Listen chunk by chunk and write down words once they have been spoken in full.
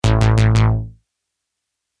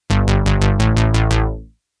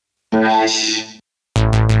Fresh.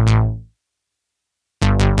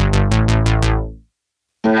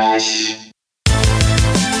 Fresh.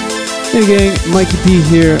 Hey gang, Mikey P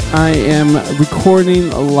here. I am recording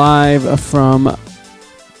live from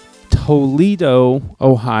Toledo,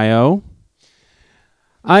 Ohio.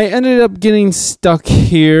 I ended up getting stuck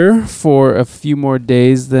here for a few more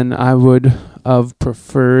days than I would have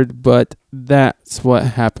preferred, but that's what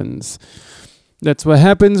happens. That's what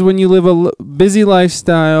happens when you live a busy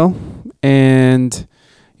lifestyle and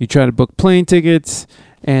you try to book plane tickets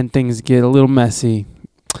and things get a little messy.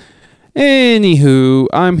 Anywho,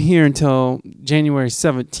 I'm here until January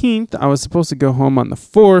 17th. I was supposed to go home on the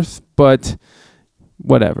 4th, but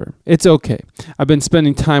whatever. It's okay. I've been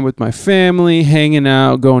spending time with my family, hanging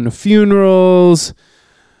out, going to funerals,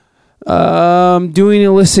 doing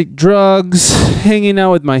illicit drugs, hanging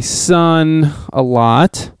out with my son a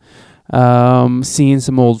lot, seeing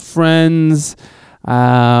some old friends.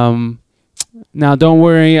 Now, don't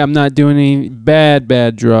worry, I'm not doing any bad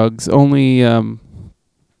drugs. Only the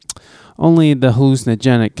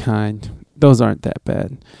hallucinogenic kind. Those aren't that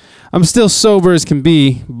bad. I'm still sober as can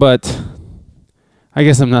be, but I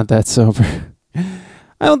guess I'm not that sober.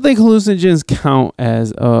 I don't think hallucinogens count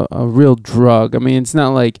as a real drug. I mean, it's not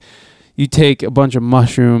like you take a bunch of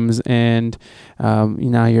mushrooms and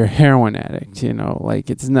you're a heroin addict. Like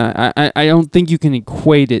it's not. I don't think you can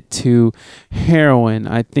equate it to heroin.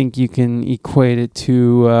 I think you can equate it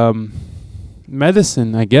to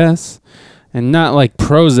medicine, I guess. And not like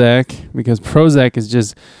Prozac, because Prozac is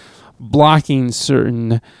just blocking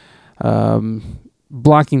certain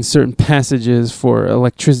passages for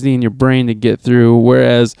electricity in your brain to get through.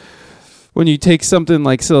 Whereas when you take something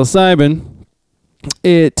like psilocybin,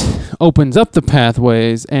 it opens up the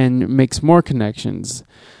pathways and makes more connections.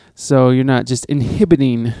 So you're not just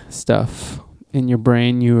inhibiting stuff in your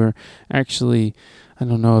brain. You are actually, I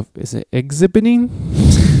don't know is it exhibiting?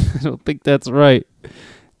 I don't think that's right.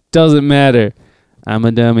 Doesn't matter. I'm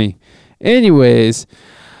a dummy. Anyways,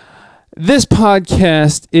 this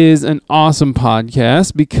podcast is an awesome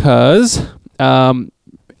podcast because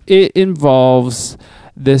it involves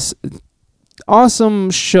this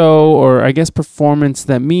awesome show, or I guess performance,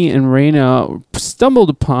 that me and Raina stumbled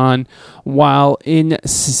upon while in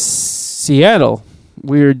Seattle.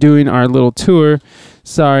 We were doing our little tour.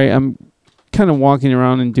 Sorry, I'm kind of walking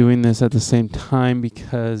around and doing this at the same time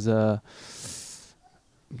because I'm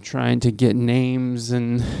trying to get names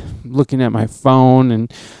and looking at my phone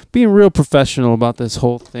and being real professional about this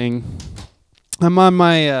whole thing. I'm on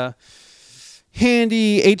my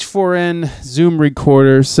handy H4n Zoom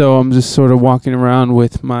recorder, so I'm just sort of walking around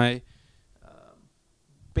with my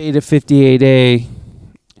Beta 58A.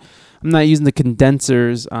 I'm not using the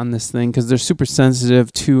condensers on this thing because they're super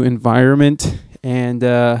sensitive to environment, and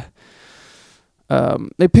they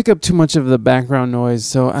pick up too much of the background noise,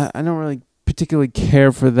 so I don't really particularly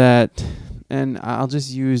care for that, and I'll just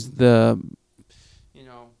use the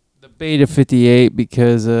Beta 58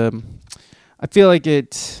 because I feel like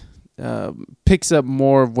it picks up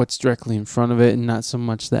more of what's directly in front of it and not so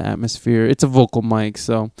much the atmosphere. It's a vocal mic,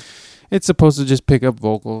 so it's supposed to just pick up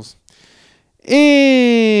vocals.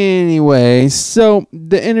 Anyway, so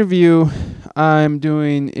the interview I'm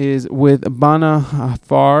doing is with Bana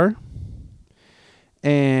Hafar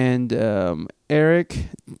and Eric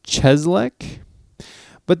Cheslek.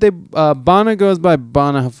 But Bana goes by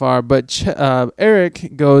Bana Hafar, but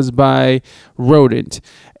Eric goes by Rodent.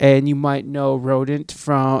 And you might know Rodent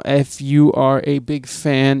from, if you are a big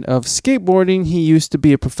fan of skateboarding. He used to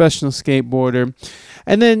be a professional skateboarder.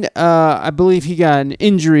 And then I believe he got an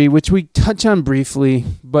injury, which we touch on briefly.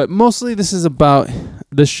 But mostly this is about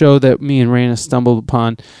the show that me and Raina stumbled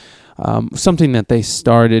upon. Something that they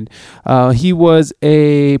started. He was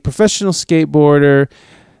a professional skateboarder.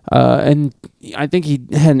 And I think he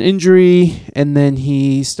had an injury, and then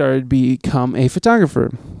he started to become a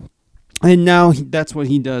photographer. And now that's what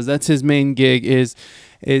he does. That's his main gig. He's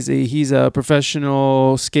a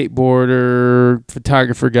professional skateboarder,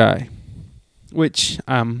 photographer guy, which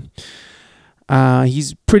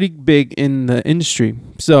he's pretty big in the industry.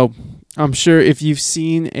 So I'm sure if you've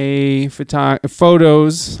seen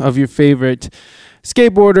photos of your favorite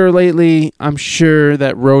skateboarder lately, I'm sure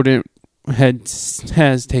that Rodent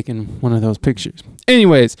has taken one of those pictures.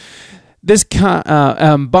 Anyways, this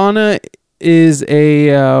Bana is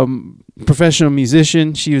a professional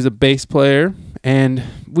musician. She was a bass player, and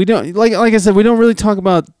we don't like I said, we don't really talk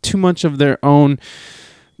about too much of their own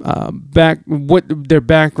what their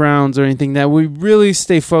backgrounds or anything. That we really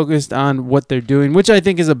stay focused on what they're doing, which I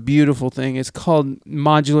think is a beautiful thing. It's called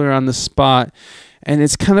Modular on the Spot, and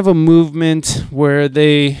it's kind of a movement where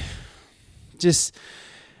they just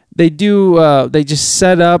They just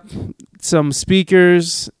set up some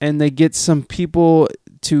speakers and they get some people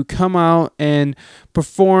to come out and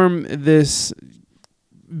perform this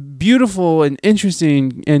beautiful and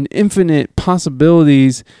interesting and infinite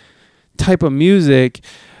possibilities type of music,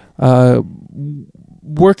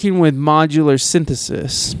 working with modular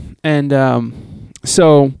synthesis. And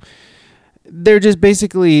so they're just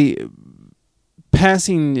basically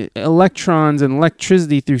passing electrons and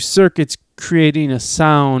electricity through circuits, creating a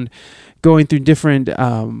sound, going through different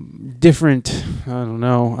I don't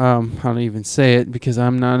know how to even say it because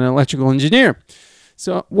I'm not an electrical engineer.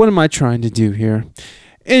 So what am I trying to do here?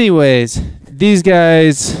 Anyways, these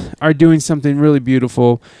guys are doing something really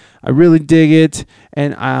beautiful. I really dig it,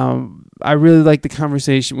 and I really like the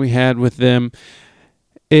conversation we had with them.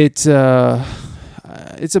 It's a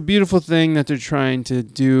beautiful thing that they're trying to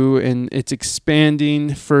do, and it's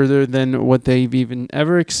expanding further than what they've even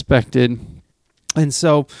ever expected. And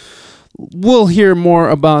so we'll hear more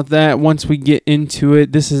about that once we get into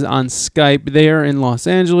it. This is on Skype. They are in Los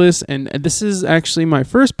Angeles, and this is actually my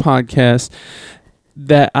first podcast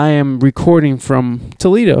that I am recording from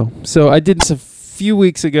Toledo. So I did this a few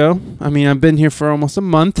weeks ago. I mean, I've been here for almost a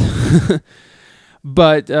month,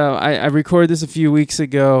 but I recorded this a few weeks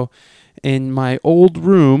ago in my old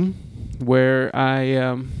room where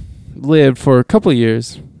I lived for a couple of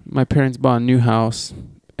years. My parents bought a new house,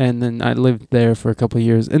 and then I lived there for a couple of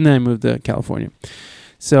years, and then I moved to California.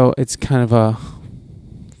 So it's kind of a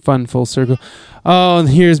fun full circle. Oh, and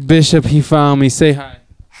here's Bishop. He found me. Say hi.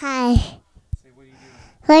 Hi. Say, what are you doing?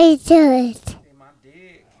 What are you doing? Say, my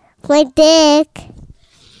dick. My dick.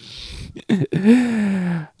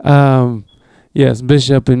 Yes,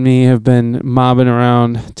 Bishop and me have been mobbing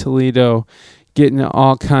around Toledo, getting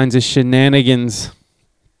all kinds of shenanigans.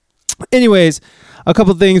 Anyways, a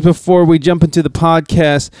couple things before we jump into the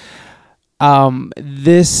podcast.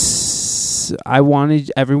 I wanted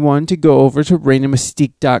everyone to go over to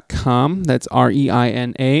ReinaMystique.com. That's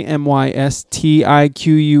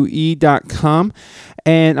ReinaMystique.com.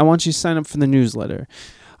 And I want you to sign up for the newsletter.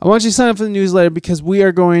 I want you to sign up for the newsletter because we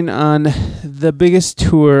are going on the biggest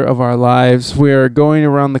tour of our lives. We are going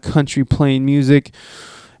around the country playing music,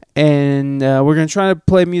 and we're going to try to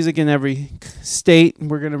play music in every state.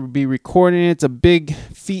 We're going to be recording it. It's a big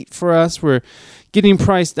feat for us. We're getting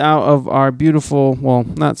priced out of our beautiful, well,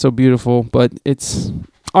 not so beautiful, but it's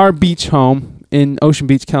our beach home in Ocean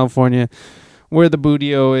Beach, California, where the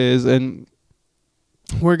Budio is, and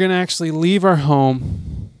we're going to actually leave our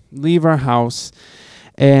home, leave our house,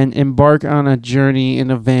 and embark on a journey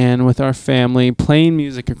in a van with our family, playing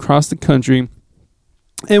music across the country.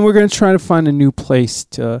 And we're going to try to find a new place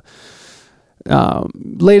to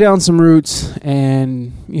lay down some roots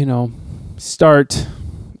and, start,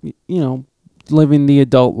 living the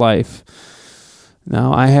adult life.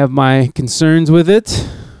 Now, I have my concerns with it,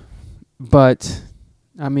 but,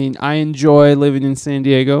 I enjoy living in San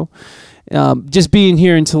Diego. Just being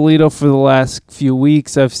here in Toledo for the last few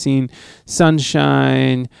weeks, I've seen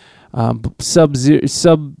sunshine,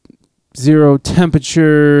 sub-zero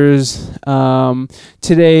temperatures.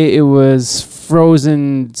 Today it was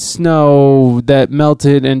frozen snow that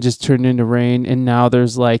melted and just turned into rain, and now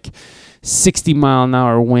there's like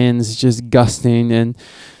 60-mile-an-hour winds just gusting, and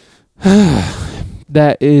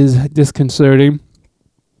that is disconcerting.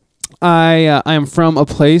 I am from a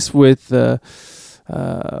place with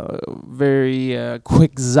very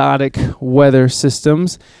quixotic weather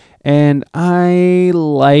systems, and I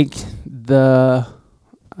like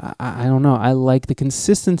I like the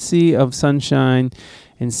consistency of sunshine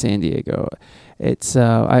in San Diego. It's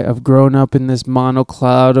I've grown up in this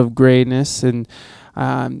monocloud of grayness, and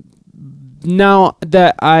now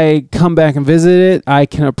that I come back and visit it, I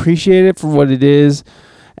can appreciate it for what it is,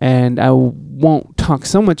 and I won't talk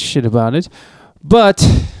so much shit about it. But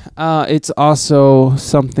it's also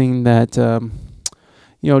something that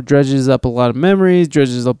dredges up a lot of memories,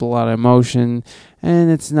 dredges up a lot of emotion, and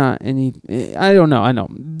it's not any. I don't know. I know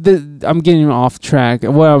I'm getting off track.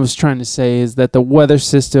 What I was trying to say is that the weather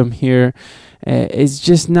system here is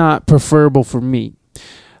just not preferable for me.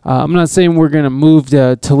 I'm not saying we're going to move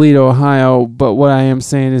to Toledo, Ohio, but what I am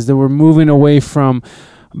saying is that we're moving away from,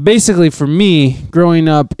 basically for me, growing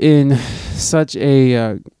up in such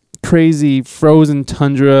a crazy frozen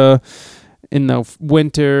tundra in the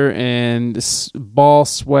winter and ball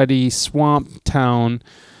sweaty swamp town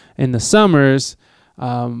in the summers.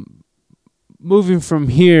 Moving from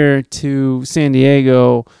here to San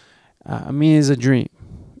Diego, is a dream.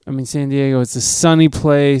 San Diego, it's a sunny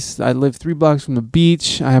place. I live 3 blocks from the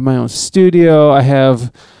beach. I have my own studio. I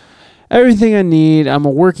have everything I need. I'm a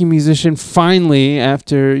working musician finally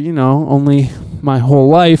after, only my whole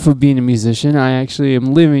life of being a musician. I actually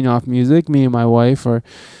am living off music. Me and my wife are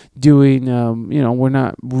doing, we're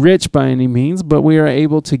not rich by any means, but we are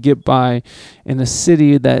able to get by in a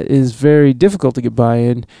city that is very difficult to get by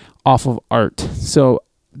in off of art. So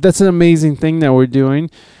that's an amazing thing that we're doing.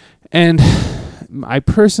 And I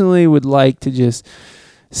personally would like to just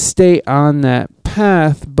stay on that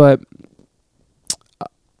path, but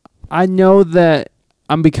I know that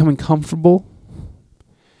I'm becoming comfortable,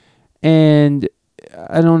 and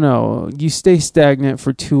I don't know, you stay stagnant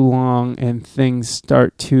for too long and things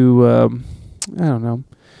start to,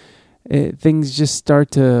 things just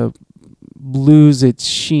start to lose its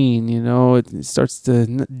sheen, it starts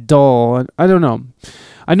to dull. I don't know.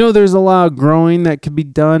 I know there's a lot of growing that could be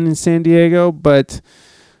done in San Diego, but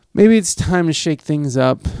maybe it's time to shake things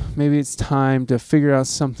up. Maybe it's time to figure out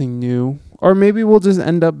something new. Or maybe we'll just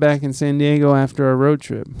end up back in San Diego after our road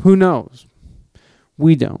trip. Who knows?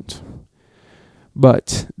 We don't.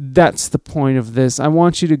 But that's the point of this. I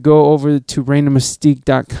want you to go over to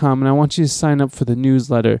reignofmystique.com and I want you to sign up for the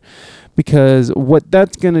newsletter, because what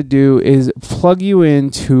that's going to do is plug you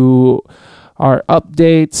into our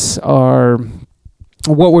updates,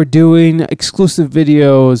 what we're doing, exclusive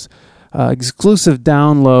videos, exclusive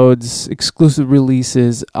downloads, exclusive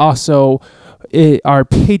releases. Also, our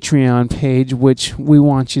Patreon page, which we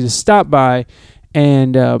want you to stop by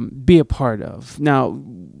and be a part of. Now,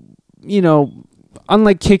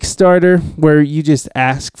 unlike Kickstarter, where you just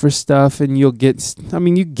ask for stuff and you get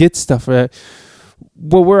stuff for that.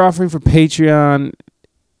 What we're offering for Patreon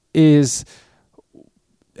is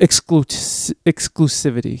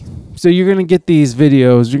exclusivity. So you're going to get these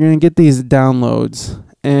videos, you're going to get these downloads,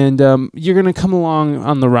 and you're going to come along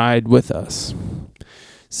on the ride with us.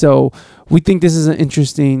 So we think this is an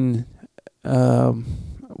interesting,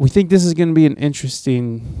 we think this is going to be an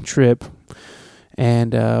interesting trip,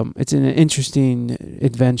 and it's an interesting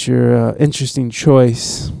adventure, interesting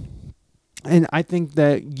choice. And I think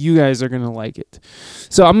that you guys are going to like it.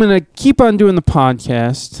 So I'm going to keep on doing the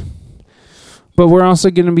podcast, but we're also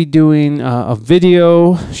going to be doing a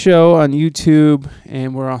video show on YouTube,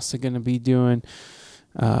 and we're also going to be doing,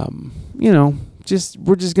 we're just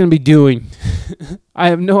going to be doing. I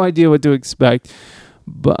have no idea what to expect,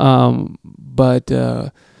 but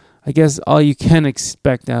I guess all you can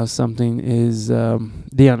expect out of something is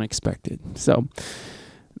the unexpected. So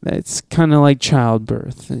it's kind of like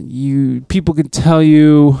childbirth. People can tell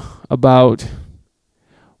you about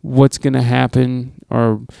what's going to happen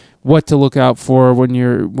or what to look out for when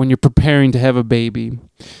you're preparing to have a baby.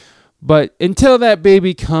 But until that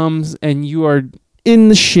baby comes and you are in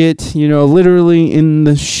the shit, literally in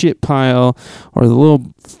the shit pile, or the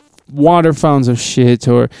little water fountains of shit,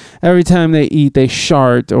 or every time they eat they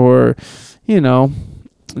shart, or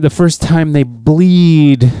the first time they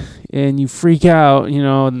bleed and you freak out,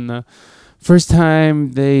 and the first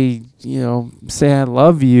time they say I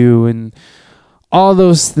love you, and all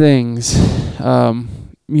those things,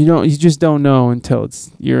 you just don't know until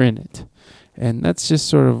you're in it. And that's just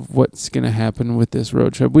sort of what's going to happen with this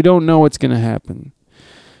road trip. We don't know what's going to happen.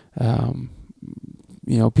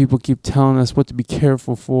 People keep telling us what to be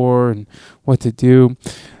careful for and what to do.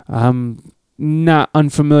 I'm not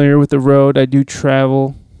unfamiliar with the road. I do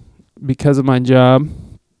travel because of my job.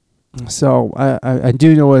 So I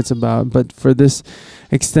do know what it's about. But for this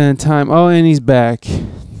extended time... Oh, and he's back.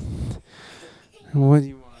 What do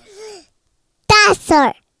you want?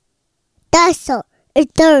 Dinosaur.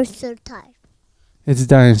 It's dinosaur time. It's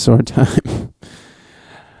dinosaur time.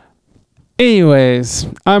 Anyways,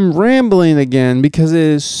 I'm rambling again because it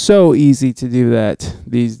is so easy to do that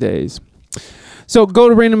these days. So go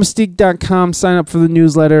to reignofmystique.com, sign up for the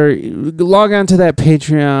newsletter, log on to that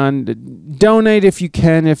Patreon, donate if you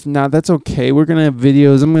can. If not, that's okay. We're going to have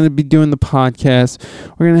videos. I'm going to be doing the podcast.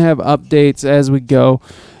 We're going to have updates as we go.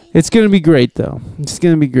 It's going to be great, though. It's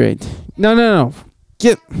going to be great. No.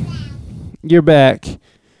 You're back.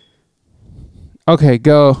 Okay,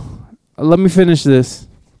 go. Let me finish this.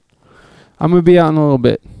 I'm going to be out in a little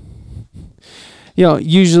bit.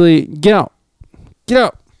 Usually, get out.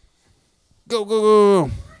 Go.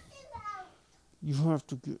 You have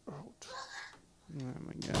to get out. Oh,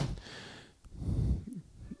 my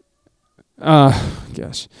God.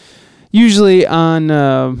 Gosh. Usually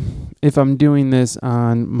if I'm doing this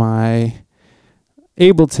on my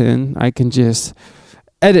Ableton, I can just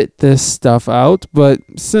edit this stuff out. But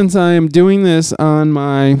since I am doing this on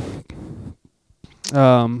my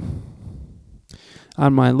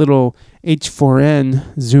little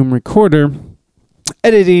H4n Zoom recorder,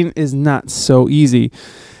 editing is not so easy.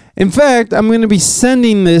 In fact, I'm going to be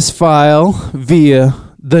sending this file via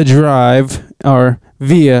the drive or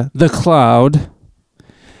via the cloud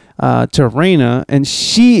to Raina, and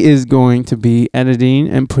she is going to be editing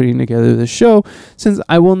and putting together the show, since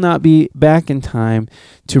I will not be back in time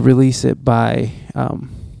to release it by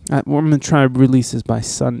I'm going to try to release this by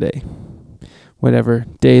Sunday. Whatever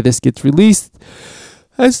day this gets released,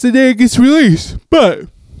 that's the day it gets released. But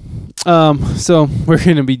so we're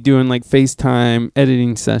going to be doing like FaceTime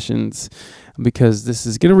editing sessions, because this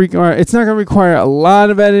is going to require, it's not going to require a lot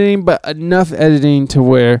of editing, but enough editing to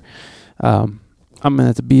where I'm going to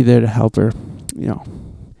have to be there to help her. You know,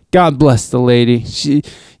 God bless the lady. She,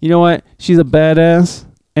 you know what? She's a badass,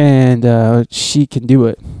 and she can do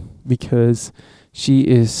it, because she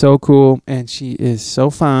is so cool and she is so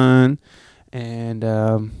fun. And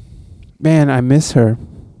man, I miss her.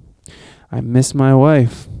 I miss my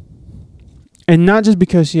wife. And not just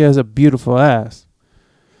because she has a beautiful ass,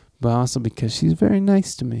 but also because she's very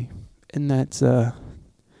nice to me. And that's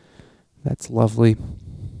lovely.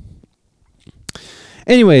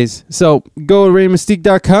 Anyways, so go to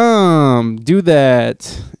RayMystique.com, do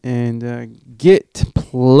that, and get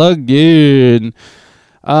plugged in.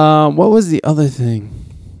 What was the other thing?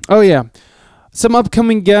 Oh, yeah. Some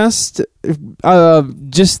upcoming guests,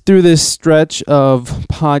 just through this stretch of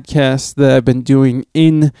podcasts that I've been doing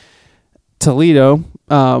in Toledo.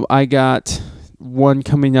 I got one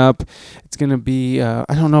coming up. It's going to be, I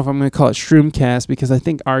don't know if I'm going to call it Shroomcast, because I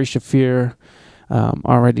think Ari Shafir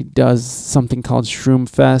already does something called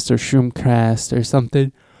Shroomfest or Shroomcast or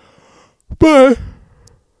something. But,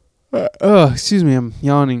 excuse me, I'm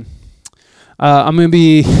yawning. I'm going to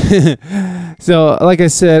be, so like I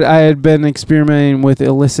said, I had been experimenting with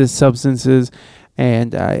illicit substances,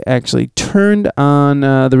 and I actually turned on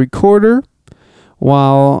the recorder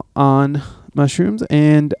while on mushrooms,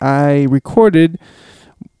 and I recorded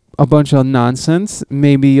a bunch of nonsense.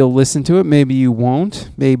 Maybe you'll listen to it, maybe you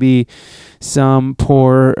won't. Maybe some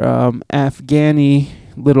poor Afghani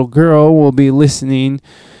little girl will be listening,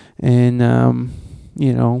 and,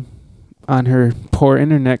 you know, on her poor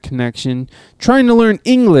internet connection, trying to learn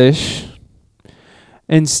English.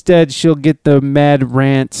 Instead, she'll get the mad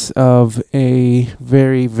rants of a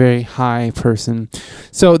very, very high person.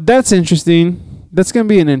 So that's interesting. That's going to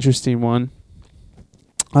be an interesting one.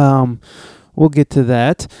 We'll get to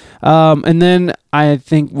that. And then I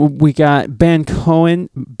think we got Ben Cohen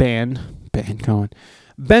and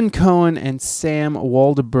Sam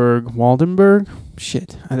Waldenberg.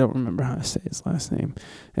 Shit, I don't remember how to say his last name.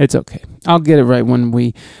 It's okay. I'll get it right when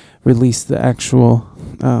we release the actual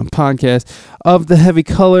podcast of The Heavy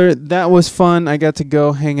Color. That was fun. I got to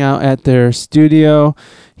go hang out at their studio.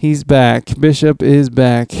 He's back. Bishop is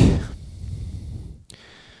back.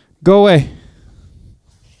 Go away.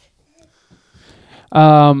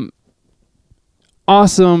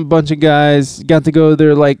 Awesome bunch of guys. Got to go to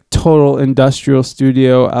their like total industrial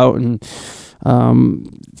studio out in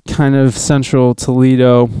kind of central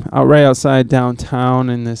Toledo, right outside downtown,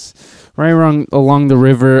 in this right along the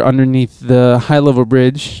river underneath the high level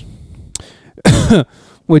bridge,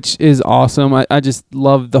 which is awesome. I just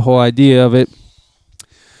love the whole idea of it.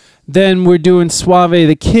 Then we're doing Suave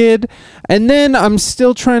the Kid, and then I'm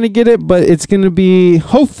still trying to get it, but it's going to be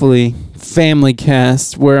hopefully Family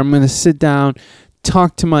Cast, where I'm going to sit down,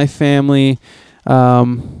 talk to my family,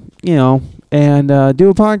 you know, and do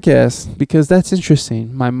a podcast, because that's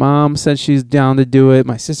interesting. My mom said she's down to do it.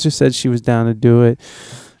 My sister said she was down to do it.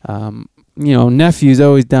 You know, nephew's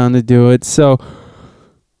always down to do it. So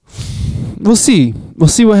we'll see. We'll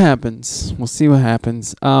see what happens.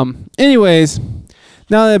 Anyways,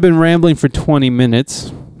 now that I've been rambling for 20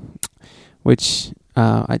 minutes, which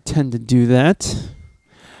I tend to do that.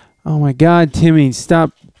 Oh my God, Timmy,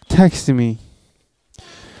 stop texting me.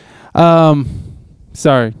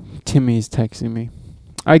 Sorry, Timmy's texting me.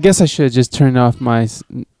 I guess I should have just turned off my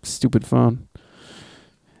stupid phone.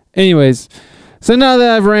 Anyways, so now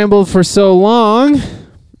that I've rambled for so long,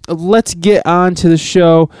 let's get on to the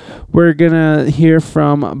show. We're going to hear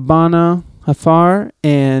from Bana Hafar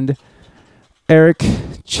and Eric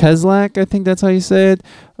Cheslak. I think that's how you say it.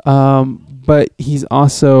 But he's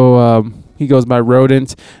also, he goes by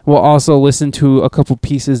Rodent. We'll also listen to a couple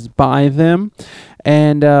pieces by them.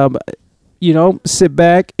 And, you know, sit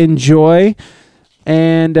back, enjoy.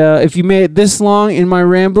 And if you made it this long in my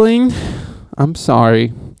rambling, I'm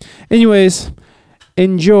sorry. Anyways,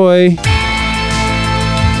 enjoy.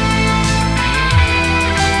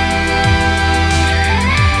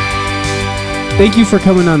 Thank you for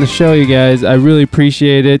coming on the show, you guys. I really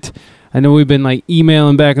appreciate it. I know we've been like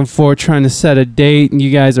emailing back and forth trying to set a date, and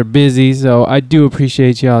you guys are busy, so I do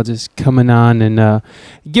appreciate y'all just coming on and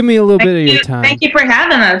give me a little bit of your time. Thank you for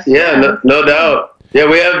having us. Yeah, no doubt. Yeah,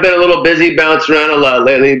 we have been a little busy, bouncing around a lot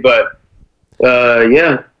lately, but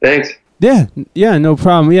Yeah, thanks. Yeah, no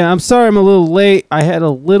problem. Yeah, I'm sorry I'm a little late. I had a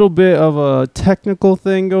little bit of a technical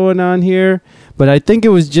thing going on here, but I think it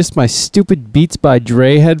was just my stupid Beats by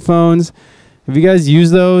Dre headphones. Have you guys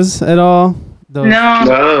used those at all? Those, No.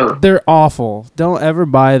 No. They're awful. Don't ever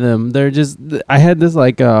buy them. They're just, I had this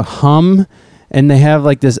like hum, and they have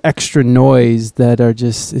like this extra noise that are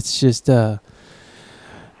just, it's just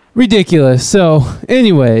ridiculous. So,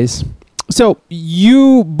 anyways, so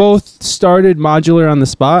you both started Modular on the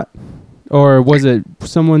spot? Or was it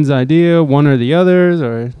someone's idea, one or the others,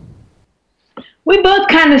 or? We both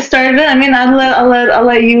kind of started it. I mean, I'll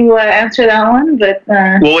let you answer that one, but.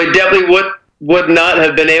 Well, we definitely would not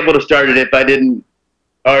have been able to start it if I didn't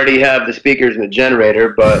already have the speakers and the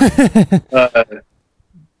generator. But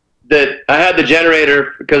that I had the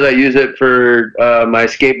generator because I use it for my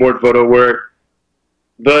skateboard photo work.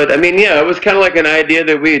 But I mean, yeah, it was kind of like an idea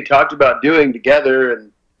that we had talked about doing together,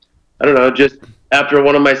 and I don't know, just after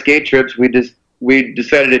one of my skate trips, we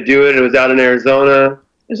decided to do it. It was out in Arizona.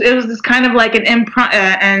 It was this kind of like an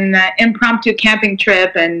impromptu camping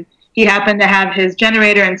trip, and he happened to have his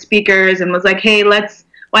generator and speakers, and was like, "Hey,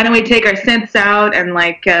 why don't we take our synths out and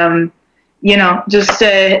like, just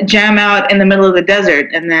jam out in the middle of the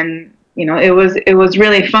desert?" And then, it was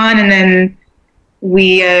really fun. And then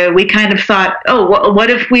we kind of thought, oh,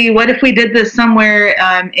 what if we did this somewhere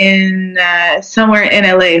in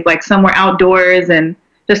LA, like somewhere outdoors, and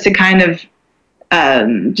just to kind of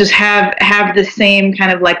just have the same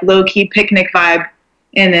kind of like low key picnic vibe,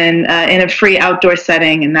 and then in a free outdoor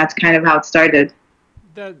setting, and that's kind of how it started.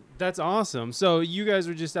 That's awesome. So you guys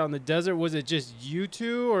were just out in the desert. Was it just you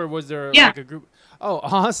two, or was there Yeah. like a group? Oh,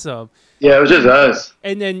 awesome. Yeah, it was just us.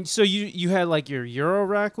 And then so you had like your Euro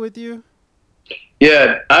rack with you?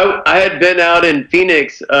 Yeah, I had been out in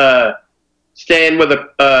Phoenix, staying with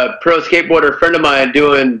a pro skateboarder friend of mine,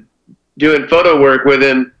 doing photo work with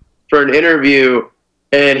him for an interview,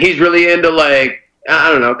 and he's really into like,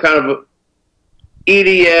 I don't know, kind of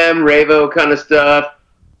EDM, Ravo kind of stuff.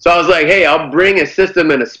 So I was like, hey, I'll bring a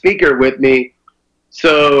system and a speaker with me,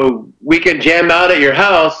 so we can jam out at your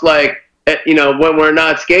house, like when we're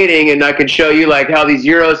not skating, and I can show you like how these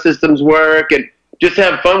Euro systems work and just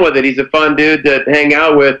have fun with it. He's a fun dude to hang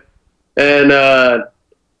out with. And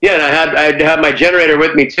and I'd have my generator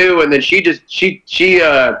with me too. And then she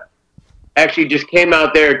actually just came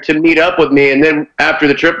out there to meet up with me. And then after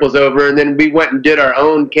the trip was over, and then we went and did our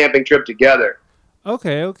own camping trip together.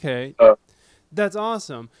 Okay. That's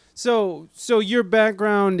awesome. So your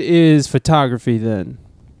background is photography then?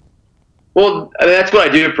 Well, I mean, that's what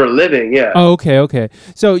I do for a living, yeah. Oh, okay.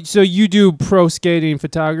 So you do pro skating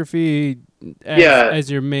photography as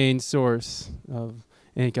your main source of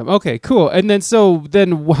income. Okay, cool. And then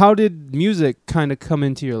how did music kind of come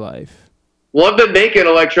into your life? Well, I've been making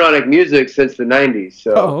electronic music since the 90s.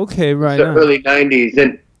 So okay, right. The early 90s,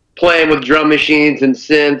 and playing with drum machines and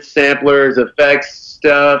synths, samplers, effects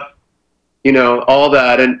stuff, all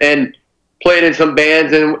that. And played in some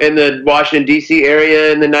bands in the Washington, D.C.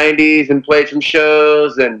 area in the 90s, and played some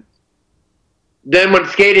shows. And then when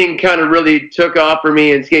skating kind of really took off for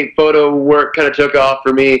me, and skate photo work kind of took off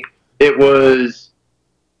for me, it was,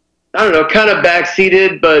 I don't know, kind of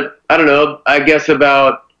backseated, but I don't know, I guess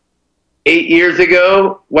about 8 years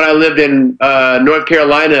ago when I lived in North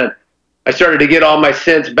Carolina, I started to get all my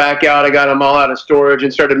synths back out. I got them all out of storage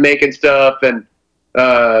and started making stuff, and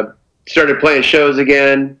started playing shows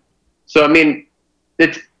again. So, I mean,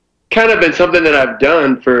 it's kind of been something that I've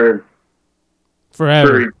done for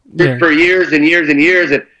years and years and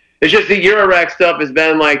years. And it's just the Eurorack stuff has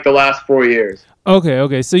been like the last 4 years.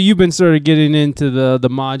 Okay. So you've been sort of getting into the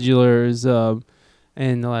modulars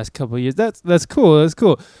in the last couple of years. That's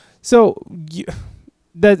cool. So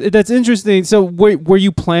that's interesting. So were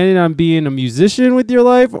you planning on being a musician with your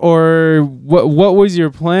life, or what was your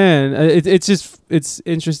plan? It's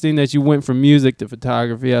interesting that you went from music to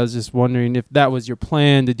photography. I was just wondering if that was your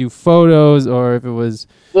plan to do photos, or if it was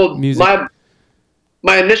music.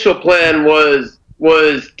 My initial plan was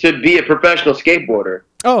to be a professional skateboarder.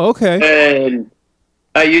 Oh, okay. And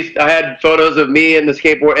I had photos of me in the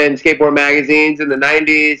skateboard magazines in the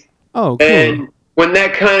 90s. Oh, cool. And when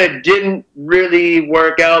that kind of didn't really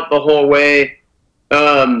work out the whole way,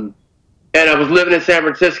 and I was living in San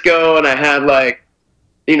Francisco, and I had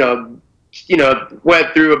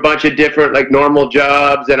went through a bunch of different like normal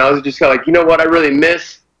jobs, and I was just kind of like, what, I really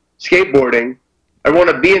miss skateboarding. I want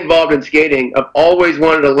to be involved in skating. I've always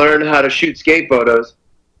wanted to learn how to shoot skate photos.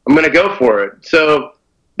 I'm going to go for it. So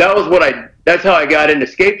that's how I got into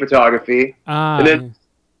skate photography. And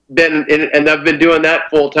and I've been doing that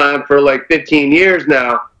full time for like 15 years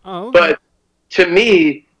now. Oh, okay. But to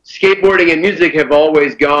me, skateboarding and music have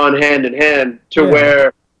always gone hand in hand to Yeah.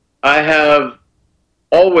 where I have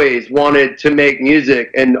always wanted to make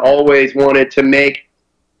music and always wanted to make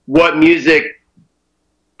what music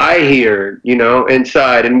I hear, you know,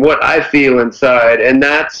 inside and what I feel inside. And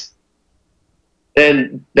that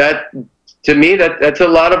to me, that's a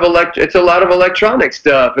lot of it's a lot of electronic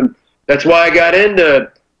stuff. And that's why I got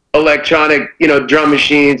into electronic, you know, drum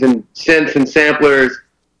machines and synths and samplers.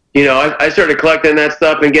 You know, I started collecting that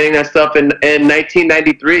stuff and getting that stuff in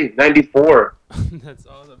 1993, 94. That's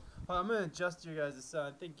awesome. Well, I'm gonna adjust your guys'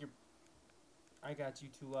 sound. I think I got you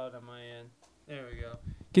too loud on my end. There we go.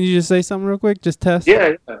 Can you just say something real quick? Just test.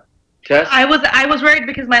 Yeah. Test. I was worried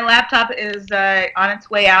because my laptop is on its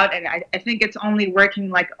way out, and I think it's only working,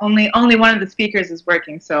 like only one of the speakers is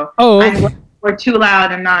working. So Oh, okay. we're too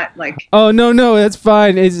loud and not like. Oh no, that's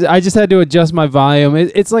fine. I just had to adjust my volume.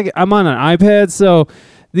 It's like I'm on an iPad, so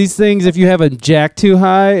these things, if you have a jack too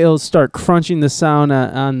high, it'll start crunching the sound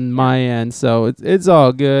on my end. So it's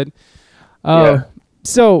all good. Yeah.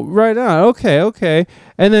 So right on. Okay.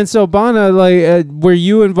 And then so Bana, like, were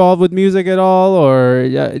you involved with music at all, or?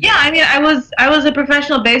 Yeah, I mean, I was a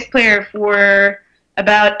professional bass player for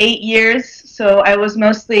about 8 years. So I was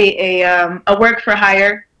mostly a work for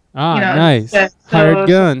hire. Ah, you know, nice. Hired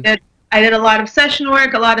gun. I did a lot of session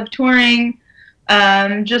work, a lot of touring,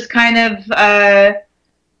 just kind of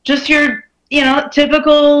just your, you know,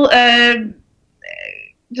 typical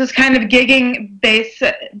just kind of gigging bass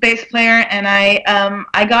player. And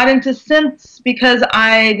I got into synths because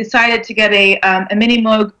I decided to get a Mini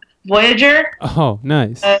Moog Voyager. Oh,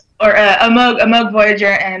 nice. Or a Moog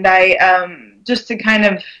Voyager, and I just to kind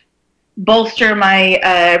of bolster my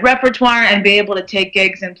repertoire and be able to take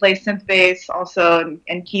gigs and play synth bass also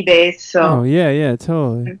and key bass. So. Oh yeah,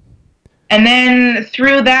 totally. And then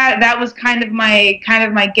through that was kind of my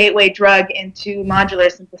gateway drug into modular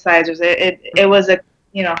synthesizers. It was a,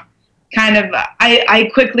 you know, kind of, I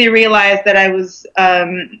quickly realized that I was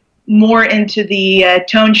more into the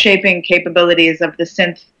tone shaping capabilities of the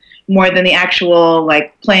synth more than the actual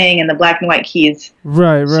like playing in the black and white keys.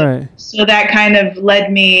 Right. So that kind of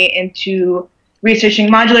led me into researching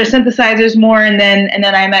modular synthesizers more, and then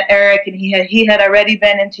I met Eric, and he had already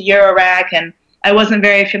been into Eurorack, and I wasn't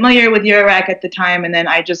very familiar with Eurorack at the time, and then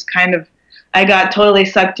I just I got totally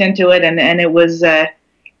sucked into it, and it was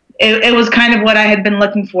it was kind of what I had been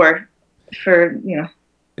looking for, you know.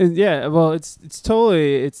 Yeah, well, it's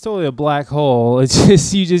totally a black hole. It's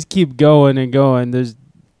just you just keep going and going. There's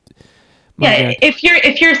yeah, if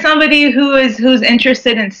you're somebody who's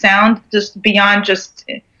interested in sound, just beyond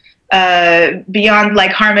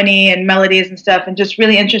like harmony and melodies and stuff, and just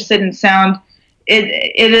really interested in sound,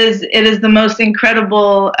 it is the most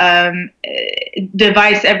incredible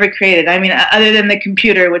device ever created. I mean, other than the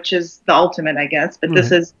computer, which is the ultimate, I guess. But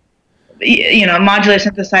this is, you know, modular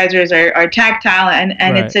synthesizers are tactile, and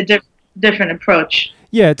Right. it's a different approach.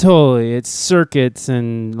 Yeah, totally. It's circuits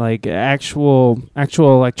and like actual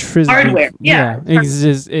electricity. Hardware, yeah. It's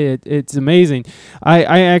just it's amazing.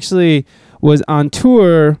 I actually was on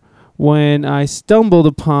tour when I stumbled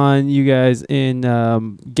upon you guys in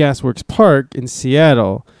Gasworks Park in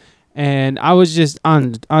Seattle, and I was just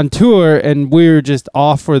on tour, and we were just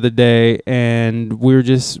off for the day, and we were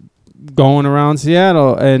just going around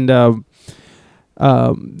Seattle, and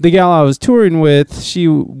the gal I was touring with, she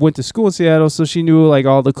went to school in Seattle, so she knew like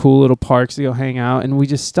all the cool little parks to go hang out, and we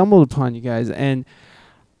just stumbled upon you guys, and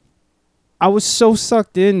I was so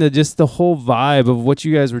sucked into just the whole vibe of what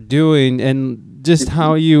you guys were doing, and just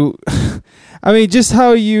how you, just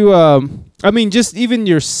even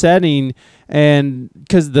your setting, and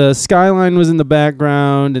because the skyline was in the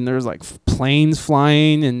background, and there was like planes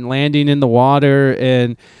flying and landing in the water,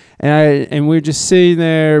 and we were just sitting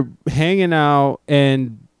there hanging out,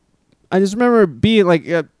 and I just remember being like,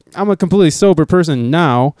 I'm a completely sober person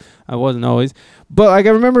now. I wasn't always, but like I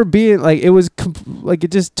remember being like, it was like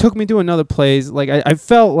it just took me to another place. Like I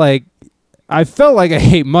felt like I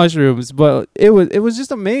hate mushrooms, but it was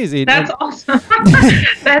just amazing. That's awesome.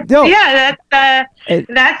 That's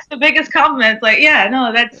the biggest compliment. It's like, yeah,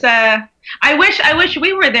 no, that's. I wish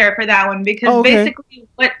we were there for that one, because basically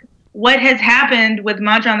what has happened with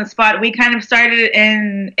Module on the Spot, we kind of started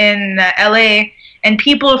in LA, and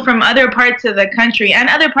people from other parts of the country and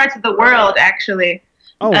other parts of the world actually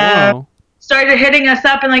started hitting us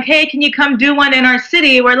up and like, hey, can you come do one in our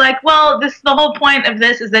city? We're like, well, the whole point of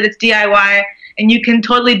this is that it's DIY and you can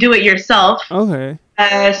totally do it yourself. Okay.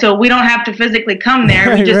 So we don't have to physically come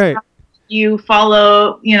there. We just have you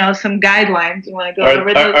follow, you know, some guidelines. You want to go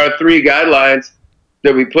over those? Our 3 guidelines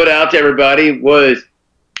that we put out to everybody was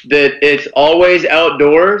that it's always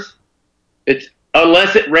outdoors. It's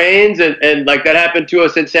unless it rains, and like that happened to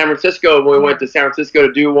us in San Francisco when we went to San Francisco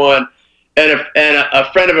to do one. And a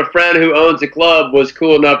friend of a friend who owns a club was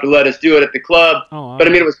cool enough to let us do it at the club. Oh, wow. But I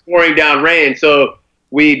mean, it was pouring down rain, so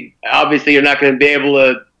we obviously you're not going to be able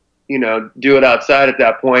to, do it outside at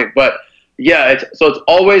that point. But yeah, it's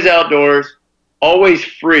always outdoors, always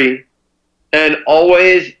free, and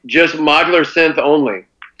always just modular synth only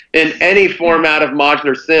in any format of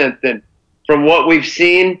modular synth. And from what we've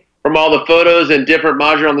seen from all the photos and different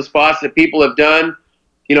modular on the spots that people have done,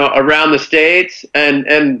 around the States,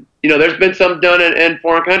 and there's been some done in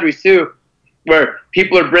foreign countries too, where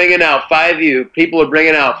people are bringing out 5U, people are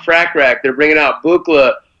bringing out Frack Rack, they're bringing out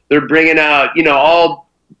Buchla, they're bringing out, all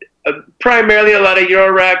primarily a lot of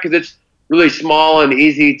Eurorack because it's really small and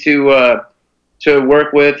easy to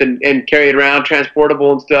work with and carry it around,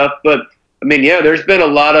 transportable and stuff. But I mean, yeah, there's been a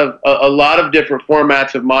lot of different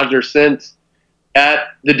formats of modular synths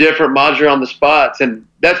at the different modular on the spots, and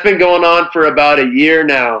that's been going on for about a year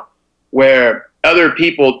now, where other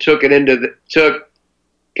people took it into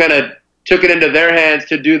their hands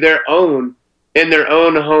to do their own in their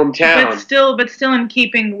own hometown. But still in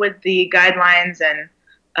keeping with the guidelines and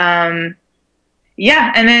and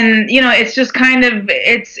then it's just kind of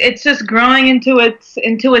it's just growing into its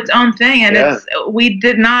own thing, and we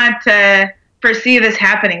did not foresee this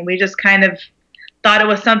happening. We just kind of thought it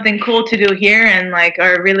was something cool to do here, and like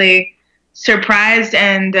are really surprised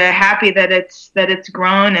and happy that it's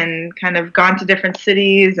grown and kind of gone to different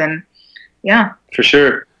cities, and yeah, for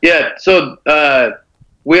sure. Yeah. So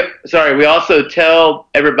we also tell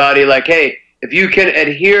everybody, like, hey, if you can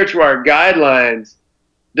adhere to our guidelines,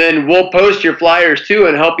 then we'll post your flyers too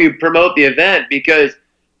and help you promote the event, because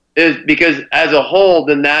as a whole,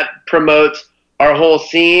 then that promotes our whole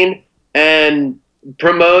scene and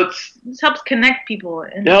this helps connect people.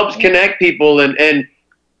 And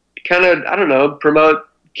kind of, I don't know, promote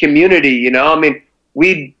community, I mean,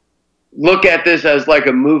 we look at this as like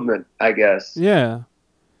a movement, I guess. Yeah.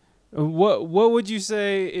 What would you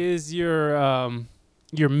say is your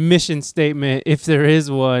mission statement, if there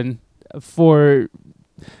is one, for,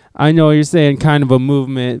 I know you're saying kind of a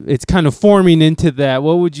movement, it's kind of forming into that.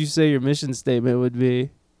 What would you say your mission statement would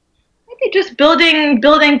be? Maybe just building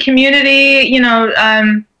community,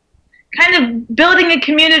 kind of building a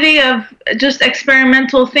community of just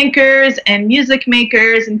experimental thinkers and music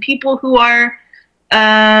makers and people who are,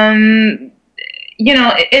 it's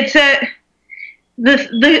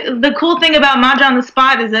the cool thing about Modular on the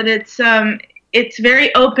Spot is that it's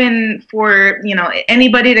very open for,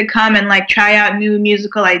 anybody to come and like try out new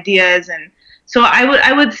musical ideas. And so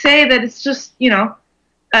I would say that it's just,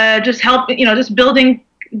 just help, just building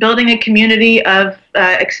a community of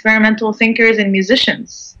experimental thinkers and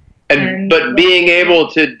musicians. But being able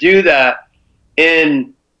to do that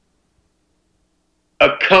in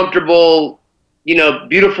a comfortable,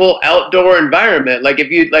 beautiful outdoor environment. Like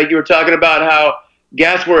you were talking about how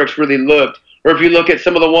Gasworks really looked, or if you look at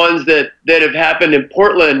some of the ones that have happened in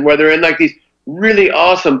Portland, where they're in like these really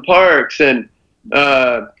awesome parks, and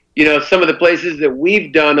some of the places that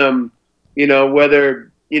we've done them,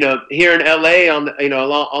 whether here in LA on the,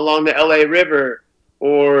 along the LA River.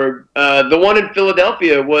 Or the one in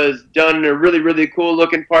Philadelphia was done in a really, really cool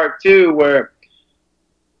looking park too, where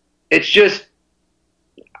it's just,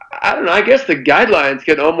 I don't know, I guess the guidelines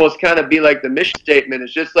can almost kind of be like the mission statement.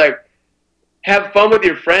 It's just like, have fun with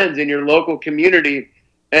your friends in your local community,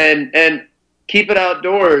 and keep it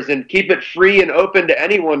outdoors and keep it free and open to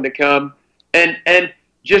anyone to come, and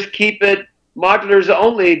just keep it modulars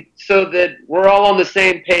only, so that we're all on the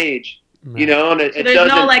same page. And so there's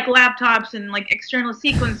no like laptops and like external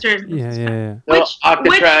sequencers. Yeah. No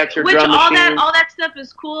Octatracks or drum machines. All that stuff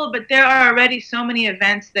is cool, but there are already so many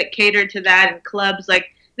events that cater to that, and clubs.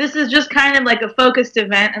 Like, this is just kind of like a focused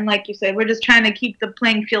event, and like you said, we're just trying to keep the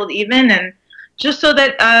playing field even, and just so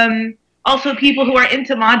that also people who are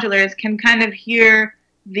into modulars can kind of hear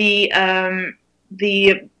the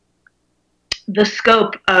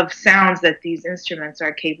scope of sounds that these instruments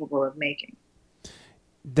are capable of making.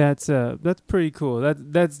 That's pretty cool.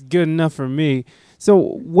 That's good enough for me.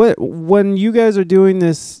 So when you guys are doing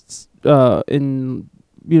this on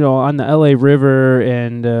the LA River,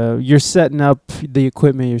 and you're setting up the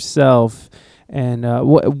equipment yourself, and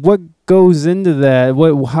what goes into that?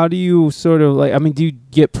 How do you sort of like? I mean, do you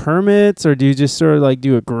get permits, or do you just sort of like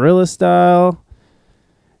do a guerrilla style?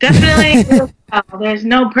 Definitely. There's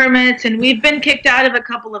no permits, and we've been kicked out of a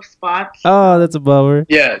couple of spots. Oh, that's a bummer.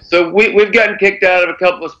 Yeah, so we've gotten kicked out of a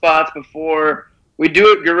couple of spots before. We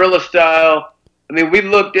do it guerrilla style. I mean,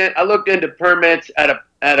 I looked into permits at a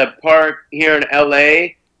park here in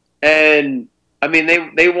LA, and I mean,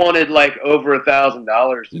 they wanted like over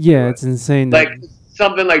 $1,000. Yeah, it's insane. Like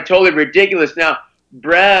something like totally ridiculous. Now,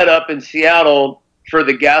 Brad up in Seattle for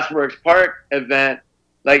the Gasworks Park event,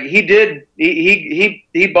 like he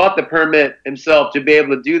bought the permit himself to be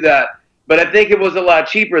able to do that. But I think it was a lot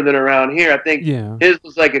cheaper than around here. I think his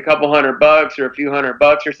was like a couple $100 or a few $100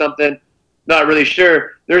 or something. Not really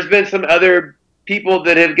sure. There's been some other people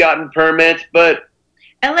that have gotten permits, but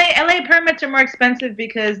LA permits are more expensive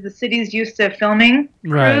because the city's used to filming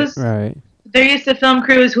crews. Right. They're used to film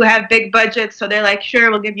crews who have big budgets, so they're like,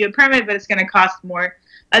 sure, we'll give you a permit, but it's going to cost more.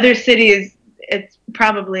 Other cities, it's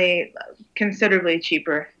probably considerably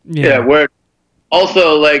cheaper. Yeah, where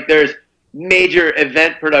also like there's major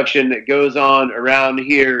event production that goes on around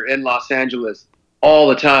here in Los Angeles all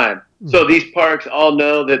the time. So these parks all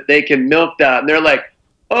know that they can milk that, and they're like,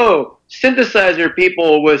 oh, synthesizer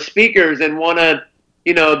people with speakers and want to,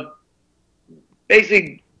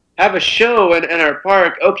 basically have a show in our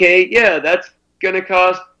park. Okay, yeah, that's going to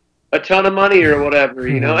cost a ton of money or whatever,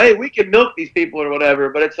 Hey, we can milk these people or whatever,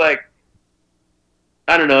 but it's like,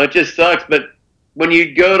 I don't know, it just sucks. But when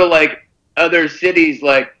you go to like other cities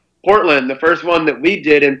like Portland, the first one that we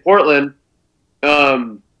did in Portland,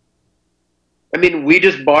 I mean, we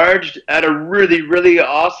just barged at a really, really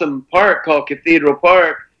awesome park called Cathedral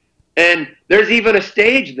Park, and there's even a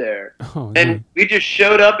stage there. And we just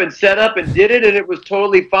showed up and set up and did it, and it was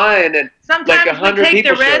totally fine. And sometimes like 100 we take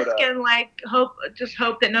people the risk showed up. and like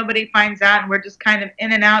hope that nobody finds out, and we're just kind of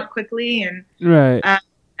in and out quickly, and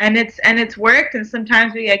and it's worked. And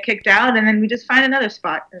sometimes we get kicked out, and then we just find another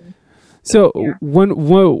spot. And, so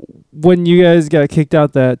when you guys got kicked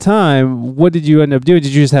out that time, what did you end up doing?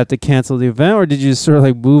 Did you just have to cancel the event, or did you sort of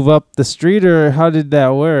like move up the street, or how did that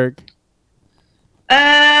work?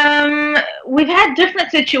 We've had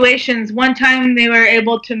different situations. One time they were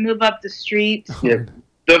able to move up the street. Yeah.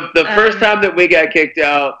 The first time that we got kicked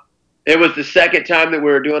out, it was the second time that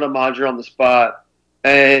we were doing a Madra on the spot,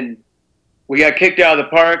 and we got kicked out of the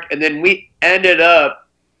park, and then we ended up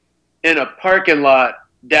in a parking lot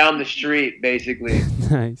down the street, basically.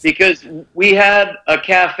 Nice. Because we had a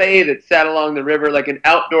cafe that sat along the river, like an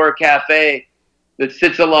outdoor cafe that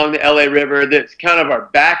sits along the LA River that's kind of our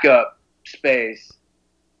backup space.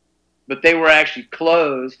 But they were actually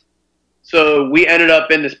closed. So we ended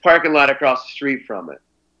up in this parking lot across the street from it.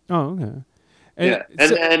 Oh, okay. And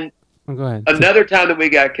then go ahead. Another time that we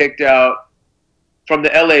got kicked out from the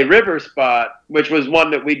LA River spot, which was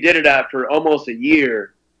one that we did it at for almost a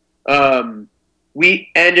year,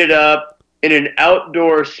 we ended up in an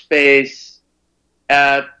outdoor space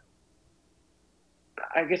at,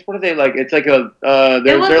 I guess, what are they like? It's like a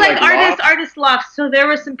it was like lofts. artist lofts. So there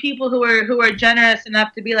were some people who were generous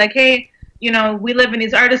enough to be like, hey, we live in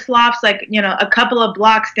these artist lofts, like a couple of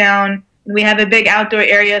blocks down, and we have a big outdoor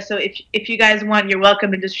area. So if you guys want, you're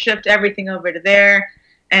welcome to just shift everything over to there.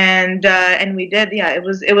 And we did. Yeah, it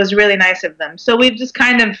was really nice of them. So we've just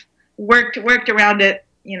kind of worked around it.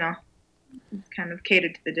 Kind of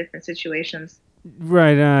catered to the different situations.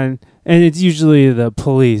 Right on. And it's usually the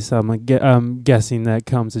police, I'm guessing, that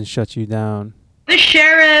comes and shuts you down. The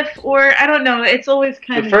sheriff, or I don't know. It's always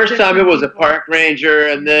kind of. The first time it was a park ranger,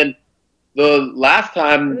 and then the last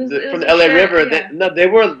time from the LA River, they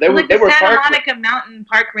were like the Santa park Monica Mountain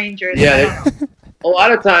Park Rangers. Yeah, a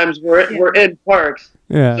lot of times we're in parks,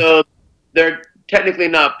 so they're technically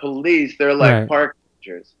not police; they're like park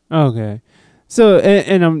rangers. Okay, so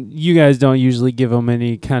and you guys don't usually give them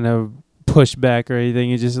any kind of pushback or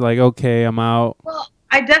anything. It's just like, okay, I'm out. Well,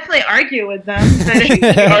 I definitely argue with them. She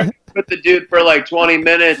argued with the dude for like 20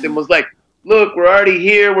 minutes and was like, "Look, we're already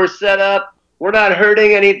here. We're set up. We're not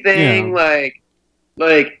hurting anything." Like,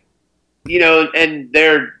 and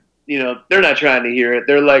they're not trying to hear it.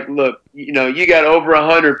 They're like, "Look, you got over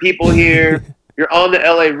 100 people here. You're on the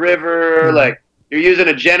LA River. Like, you're using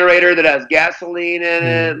a generator that has gasoline in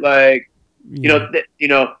it. Like,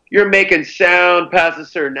 you're making sound past a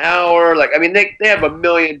certain hour. Like, I mean, they have a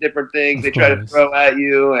million different things they try to throw at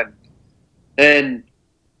you, and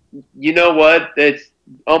you know what? It's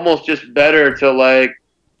almost just better to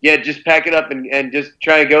just pack it up and just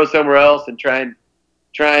try and go somewhere else and try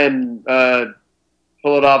and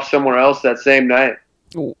pull it off somewhere else that same night."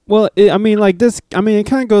 Well, it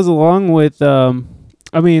kind of goes along with, I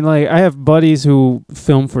have buddies who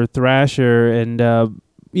film for Thrasher, and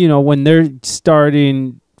when they're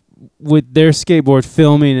starting with their skateboard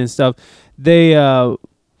filming and stuff, they,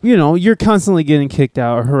 you're constantly getting kicked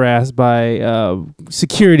out or harassed by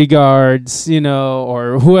security guards,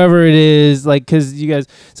 or whoever it is, because you guys.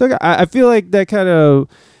 So I feel like that kind of,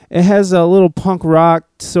 it has a little punk rock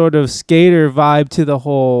sort of skater vibe to the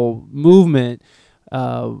whole movement.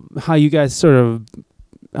 how you guys sort of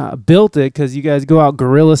built it, because you guys go out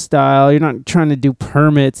guerrilla style. You're not trying to do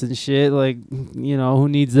permits and shit. Like, who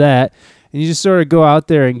needs that? And you just sort of go out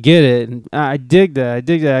there and get it. And I dig that.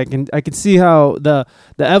 I can see how the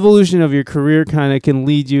evolution of your career kind of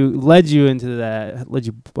led you into that. Led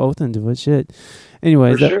you both into it. Shit.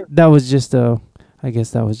 Anyways, sure. that was just I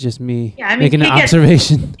guess that was just me making an he gets-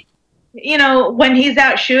 observation. When he's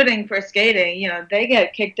out shooting for skating, they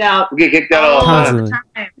get kicked out We get kicked out all the time.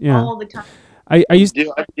 Constantly. Yeah. All the time. I used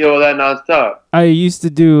I deal with that nonstop. I used to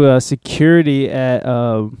do security at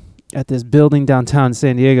this building downtown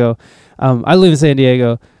San Diego. I live in San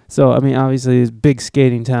Diego, so I mean, obviously, it's a big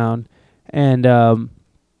skating town, and I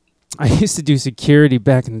used to do security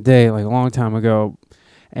back in the day, like a long time ago,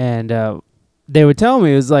 and they would tell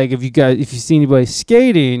me, it was like, if you see anybody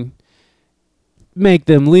skating, make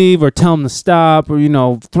them leave or tell them to stop, or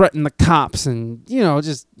threaten the cops, and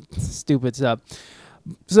just stupid stuff.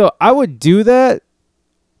 So I would do that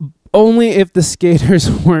only if the skaters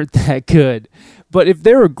weren't that good. But if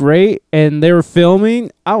they were great and they were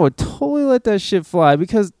filming, I would totally let that shit fly,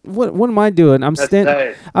 because what am I doing? I'm standing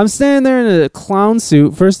there in a clown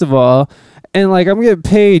suit, first of all, and like I'm getting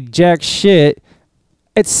paid jack shit.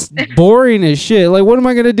 It's boring as shit. Like, what am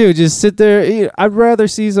I gonna do? Just sit there? I'd rather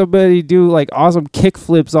see somebody do like awesome kick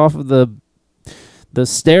flips off of the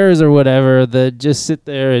stairs or whatever than just sit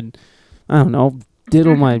there and, I don't know,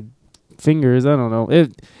 diddle my fingers. I don't know.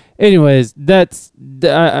 Anyways,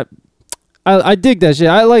 I dig that shit.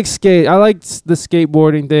 I like skate. I like the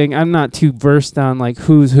skateboarding thing. I'm not too versed on like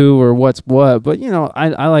who's who or what's what, but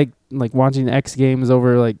I like watching X Games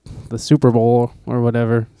over like the Super Bowl or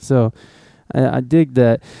whatever. So I dig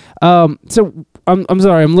that. So I'm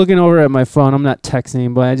sorry. I'm looking over at my phone. I'm not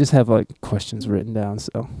texting, but I just have like questions written down.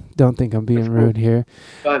 So don't think I'm being rude here.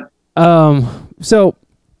 Fun. So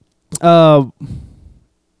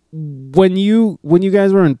when you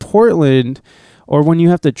guys were in Portland, or when you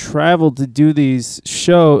have to travel to do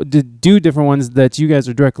to do different ones that you guys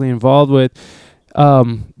are directly involved with,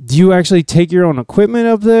 do you actually take your own equipment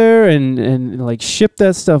up there and like ship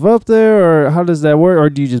that stuff up there, or how does that work? Or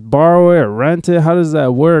do you just borrow it or rent it? How does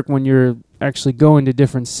that work when you're actually going to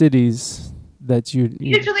different cities that you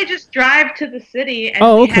usually just drive to the city? And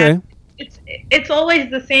okay. It's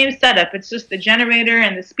always the same setup. It's just the generator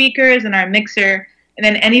and the speakers and our mixer, and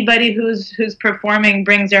then anybody who's performing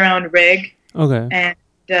brings their own rig. Okay. And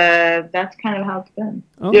that's kind of how it's been.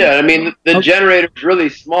 Okay. Yeah, I mean, the generator's really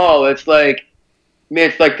small. It's like,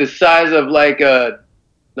 it's like the size of I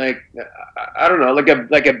don't know, like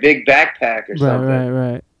a big backpack or something.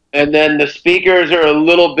 Right. And then the speakers are a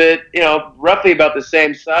little bit, roughly about the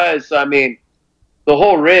same size. So I mean, the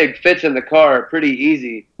whole rig fits in the car pretty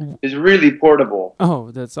easy. It's really portable.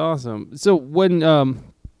 Oh, that's awesome. So when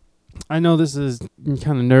I know this is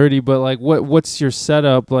kind of nerdy, but like, what's your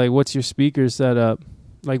setup? Like, what's your speaker setup?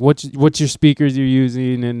 Like, what's your speakers you're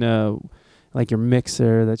using, and like your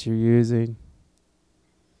mixer that you're using?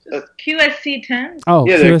 Just QSC 10s. Oh,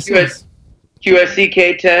 Yeah, QSCs. QSC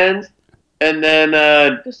K10s, and then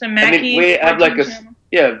Just a Mackie. we have like 14 a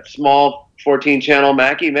channel. small 14-channel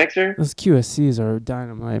Mackie mixer. Those QSCs are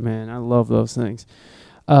dynamite, man. I love those things.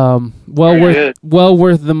 Very good. Well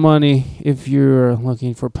worth the money. If you're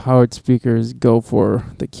looking for powered speakers, go for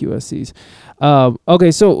the QSCs.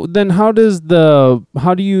 Okay, so then how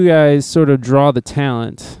do you guys sort of draw the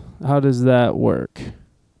talent? How does that work?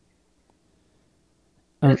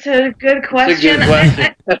 That's a good question. It's a good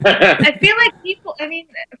question. I feel like people. I mean,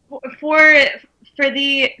 for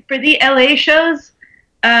the LA shows,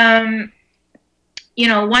 once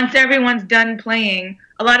everyone's done playing,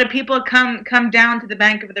 a lot of people come down to the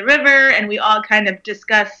bank of the river, and we all kind of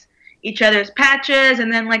discuss each other's patches.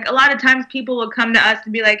 And then, like, a lot of times people will come to us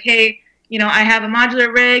and be like, hey, I have a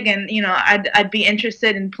modular rig, and, I'd be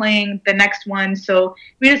interested in playing the next one. So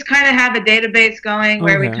we just kind of have a database going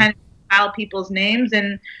where we Okay. kind of file people's names,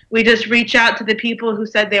 and we just reach out to the people who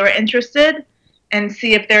said they were interested and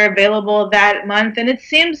see if they're available that month. And it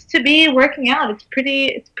seems to be working out. It's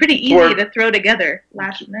pretty easy to throw together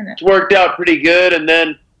last minute. It's worked out pretty good. And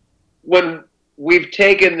then when we've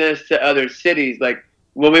taken this to other cities, like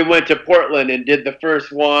when we went to Portland and did the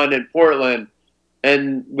first one in Portland,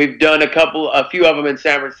 and we've done a few of them in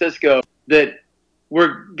San Francisco, that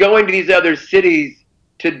we're going to these other cities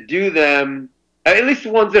to do them, at least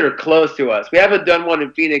the ones that are close to us. We haven't done one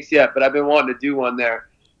in Phoenix yet, but I've been wanting to do one there.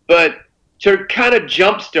 But to kind of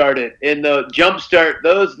jumpstart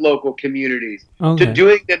those local communities Okay. to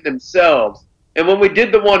doing it themselves. And when we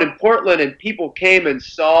did the one in Portland and people came and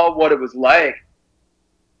saw what it was like,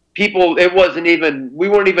 we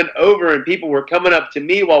weren't even over, and people were coming up to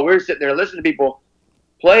me while we were sitting there listening to people.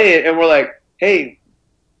 play it, and we're like, hey,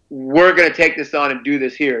 we're gonna take this on and do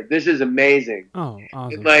this here. This is amazing. Oh,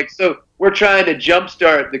 awesome. And like, so we're trying to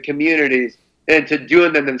jumpstart the communities into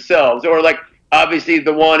doing them themselves, or like obviously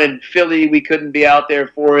the one in Philly, we couldn't be out there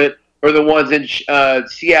for it, or the ones in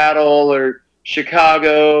Seattle or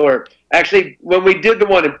Chicago, or actually when we did the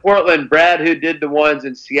one in Portland, Brad, who did the ones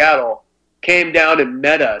in Seattle, came down and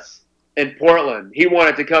met us in Portland. He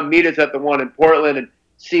wanted to come meet us at the one in Portland and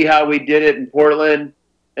see how we did it in Portland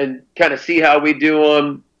and kind of see how we do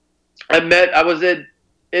them. I was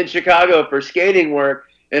in Chicago for skating work,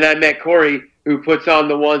 and I met Corey, who puts on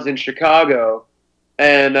the ones in Chicago,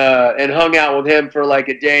 and hung out with him for like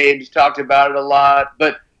a day and just talked about it a lot.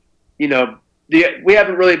 But we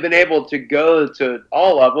haven't really been able to go to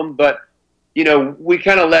all of them, but we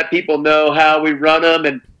kind of let people know how we run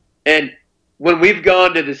them, and when we've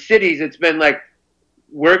gone to the cities, it's been like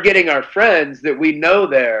we're getting our friends that we know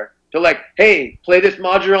there to like, hey, play this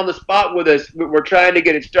module on the spot with us. We're trying to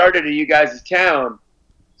get it started in you guys' town.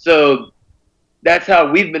 So that's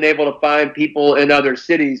how we've been able to find people in other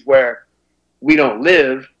cities where we don't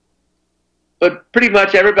live. But pretty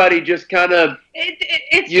much everybody just kind of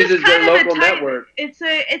uses their local network.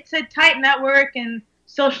 It's a tight network, and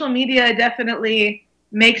social media definitely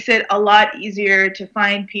makes it a lot easier to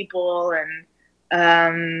find people, and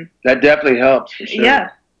that definitely helps for sure.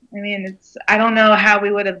 Yeah. I mean, I don't know how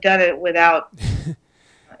we would have done it without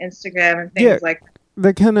Instagram and things like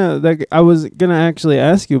that. I was gonna actually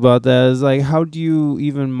ask you about that. Is like, how do you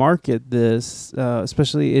even market this,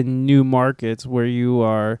 especially in new markets where you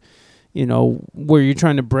are, where you're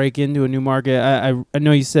trying to break into a new market? I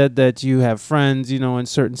know you said that you have friends, in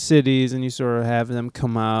certain cities, and you sort of have them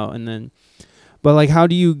come out, and then, but like, how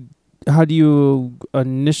do you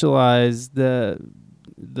initialize the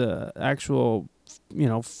actual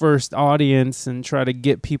first audience and try to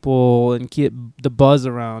get people and get the buzz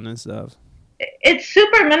around and stuff? It's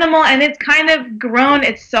super minimal, and it's kind of grown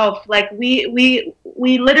itself. Like we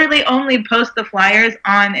literally only post the flyers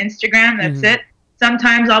on Instagram. That's it.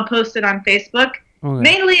 Sometimes I'll post it on Facebook. Okay.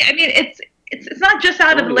 Mainly, I mean, it's not just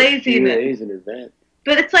out of laziness. 2 days in advance.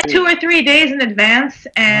 But it's like 2 or 3 days in advance,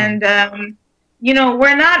 and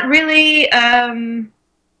we're not really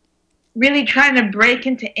trying to break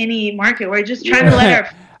into any market. We're just trying to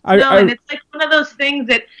let our know, and it's like one of those things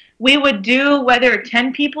that we would do whether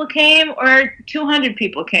 10 people came or 200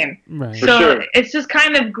 people came. Right. So sure. It's just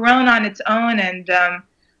kind of grown on its own, and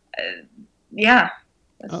yeah.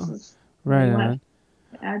 Right on.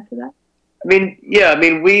 Add to that. I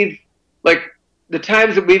mean, we've like the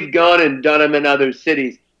times that we've gone and done them in other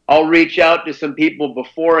cities. I'll reach out to some people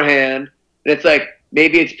beforehand, and it's like,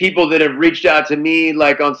 maybe it's people that have reached out to me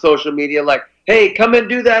like on social media, like, hey, come and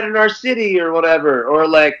do that in our city or whatever. Or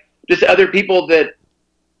like just other people that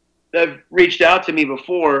have reached out to me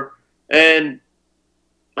before, and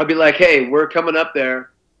I'll be like, hey, we're coming up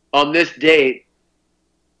there on this date.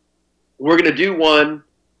 We're going to do one,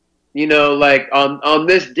 like on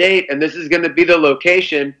this date, and this is going to be the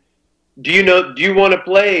location. Do you want to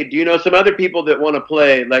play? Do you know some other people that want to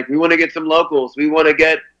play? Like, we want to get some locals. We want to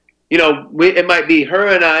get, it might be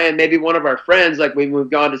her and I and maybe one of our friends. Like, when we've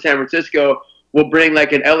gone to San Francisco, we'll bring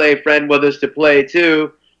like an LA friend with us to play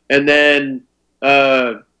too. And then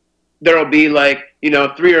there'll be like,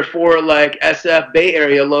 3 or 4 like SF Bay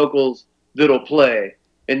Area locals that'll play.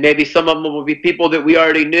 And maybe some of them will be people that we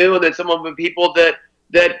already knew, and then some of them will be people that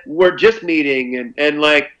we're just meeting. And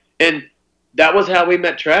that was how we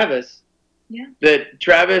met Travis. Yeah. That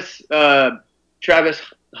Travis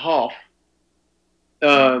Hoff,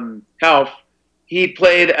 he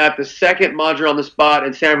played at the second Module on the Spot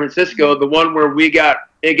in San Francisco, the one where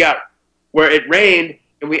where it rained,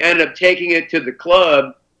 and we ended up taking it to the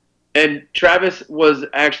club. And Travis was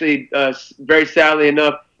actually, very sadly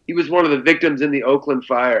enough, he was one of the victims in the Oakland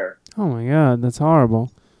fire. Oh my God, that's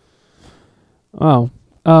horrible. Wow.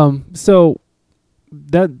 So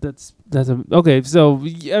that's okay. So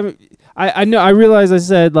I know, I realize I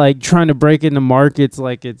said like trying to break into markets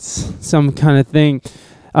like it's some kind of thing.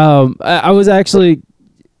 I was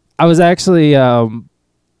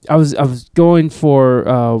going for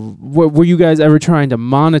were you guys ever trying to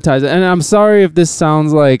monetize it? And I'm sorry if this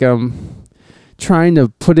sounds like trying to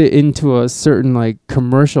put it into a certain like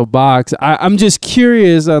commercial box. I'm just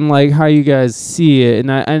curious on like how you guys see it,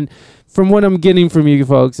 and from what I'm getting from you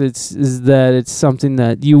folks, is that it's something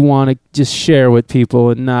that you want to just share with people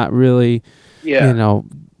and not really,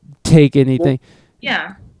 take anything.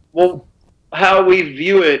 Well, how we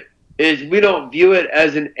view it is we don't view it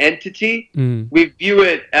as an entity. We view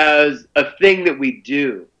it as a thing that we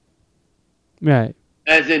do. Right.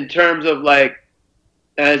 As in terms of like,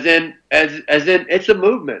 as in it's a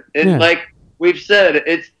movement, and Yeah. like we've said,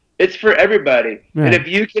 it's for everybody. Yeah. And if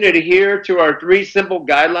you can adhere to our 3 simple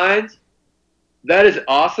guidelines, that is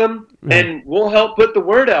awesome, Yeah. and we'll help put the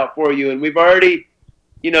word out for you. And we've already,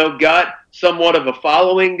 got somewhat of a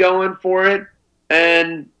following going for it,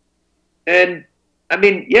 and I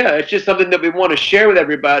mean, yeah, it's just something that we want to share with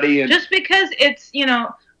everybody. And Just because it's,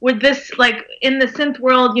 with this, like, in the synth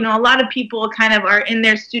world, a lot of people kind of are in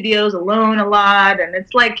their studios alone a lot, and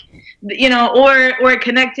it's like, or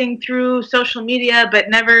connecting through social media, but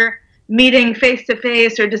never meeting face to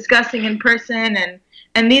face or discussing in person.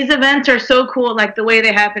 And these events are so cool, like the way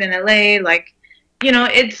they happen in LA. Like,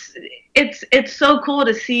 it's so cool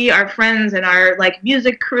to see our friends and our like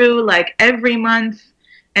music crew like every month,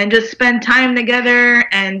 and just spend time together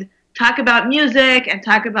and talk about music and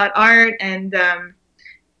talk about art. And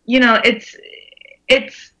it's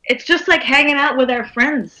just like hanging out with our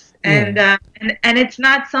friends. And it's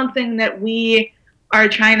not something that we are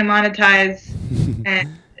trying to monetize.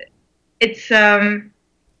 And it's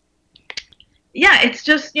it's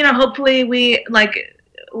just, hopefully we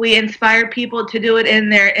inspire people to do it in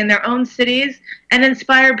their own cities, and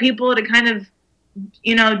inspire people to kind of,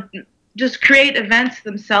 just create events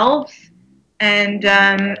themselves, and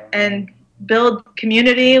build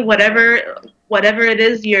community, whatever it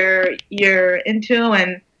is you're into,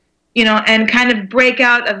 and and kind of break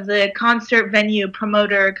out of the concert venue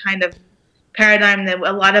promoter kind of paradigm that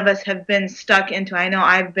a lot of us have been stuck into. I know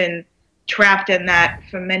I've been trapped in that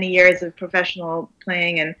for many years of professional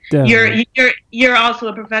playing, and Definitely. you're also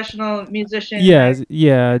a professional musician. Yes,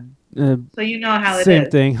 yeah. So you know how it is. Same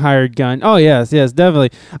thing, hired gun. Oh yes,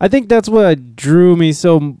 definitely. I think that's what drew me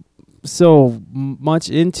so much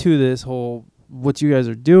into this whole what you guys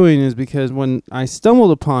are doing, is because when I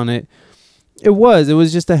stumbled upon it, it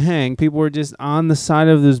was just a hang. People were just on the side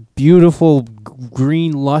of this beautiful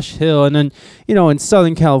green lush hill, and then in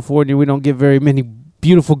Southern California we don't get very many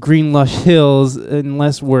beautiful green lush hills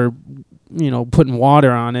unless we're putting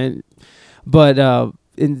water on it. But I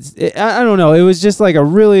don't know, it was just like a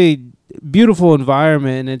really beautiful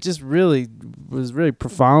environment, and it just really was really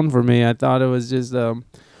profound for me. I thought it was just one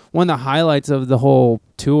of the highlights of the whole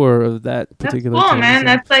tour of that particular That's cool, time. man. So,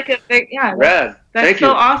 That's like a big, Rad. that's Thank so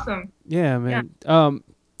you. awesome. yeah, man.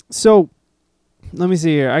 So let me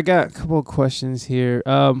see here. I got a couple of questions here.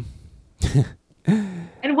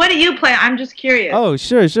 And what do you play? I'm just curious. Oh,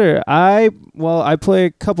 sure. I play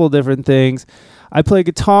a couple different things. I play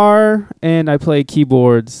guitar and I play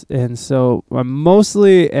keyboards, and so I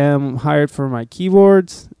mostly am hired for my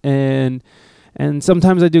keyboards, and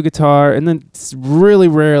sometimes I do guitar, and then really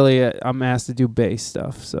rarely I'm asked to do bass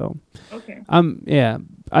stuff. So Okay.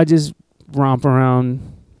 I just romp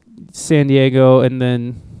around San Diego, and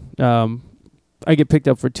then I get picked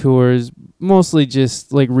up for tours, mostly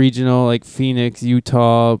just like regional, like Phoenix,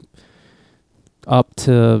 Utah, up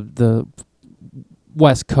to the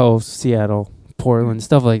West Coast, Seattle, Portland,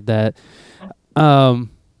 stuff like that.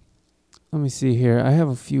 Let me see here. I have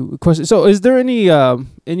a few questions. So, is there any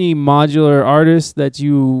modular artists that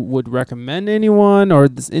you would recommend anyone, or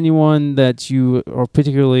anyone that you are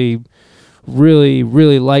particularly really,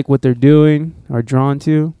 really like what they're doing or drawn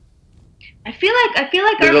to? I feel like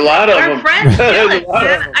There's a lot of our them. friends kill There's a it. lot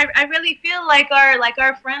of Man. them. I really feel like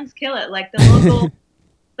our friends kill it. Like the local,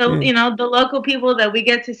 the local people that we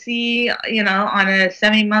get to see, on a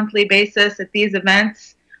semi-monthly basis at these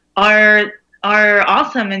events are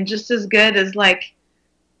awesome, and just as good as like,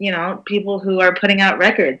 people who are putting out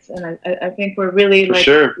records. And I think we're really For like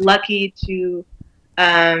sure. lucky to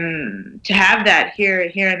have that here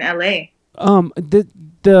in LA.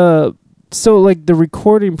 So like the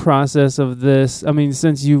recording process of this, I mean,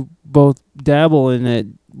 since you both dabble in it,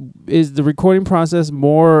 is the recording process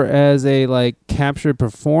more as a like captured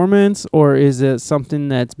performance, or is it something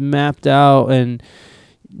that's mapped out and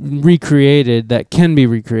recreated, that can be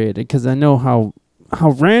recreated? Because I know how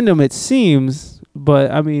random it seems, but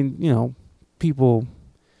I mean, people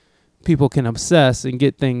can obsess and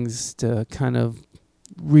get things to kind of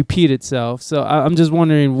repeat itself. So I'm just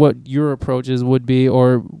wondering what your approaches would be,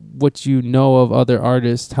 or what you know of other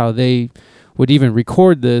artists, how they would even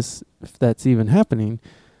record this, if that's even happening.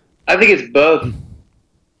 I think it's both.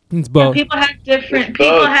 It's both. People have different It's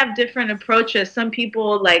both. approaches. Some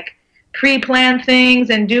people like pre-plan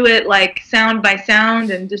things and do it like sound by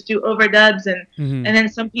sound and just do overdubs, and Mhm. and then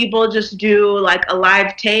some people just do like a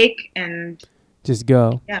live take and Just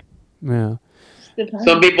go. Yeah. Yeah. depends.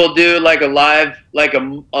 Some people do like a live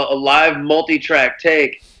multi-track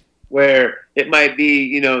take, where it might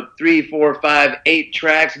be 3, 4, 5, 8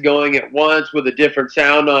 tracks going at once with a different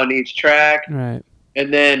sound on each track, Right.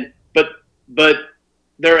 and then but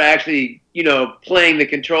they're actually, you know, playing the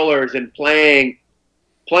controllers and playing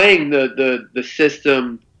the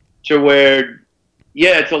system to where,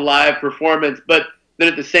 yeah, it's a live performance, but then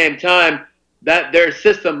at the same time, that their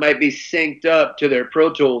system might be synced up to their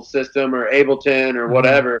Pro Tools system or Ableton or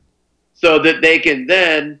whatever, so that they can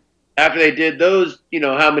then, after they did those, you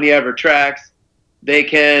know, how many ever tracks, they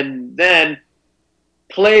can then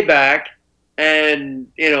play back and,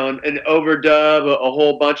 you know, and overdub a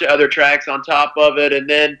whole bunch of other tracks on top of it. And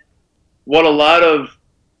then what a lot of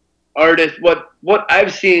artists, what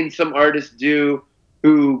I've seen some artists do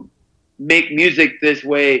who make music this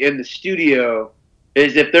way in the studio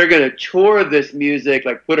is if they're going to tour this music,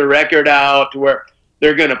 like put a record out to where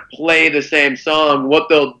they're going to play the same song, what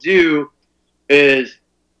they'll do is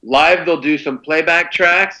live they'll do some playback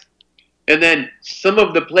tracks, and then some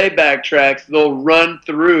of the playback tracks they'll run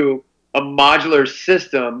through a modular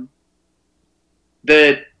system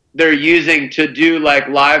that they're using to do like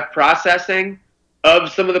live processing of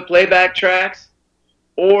some of the playback tracks,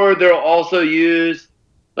 or they'll also use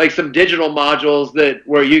like some digital modules that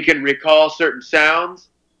where you can recall certain sounds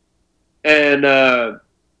and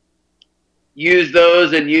use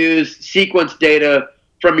those and use sequence data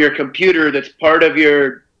from your computer that's part of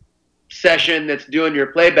your session that's doing your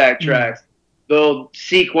playback tracks. They'll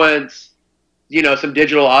sequence, you know, some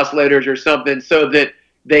digital oscillators or something so that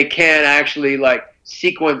they can actually like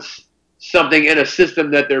sequence something in a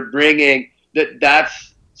system that they're bringing,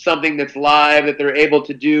 that's something that's live, that they're able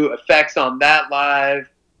to do effects on that live,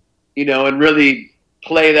 you know, and really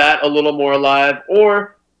play that a little more live,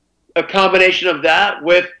 or a combination of that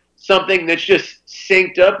with something that's just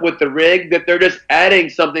synced up with the rig, that they're just adding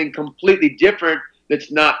something completely different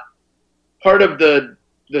that's not part of the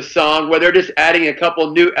song, where they're just adding a couple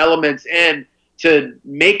new elements in to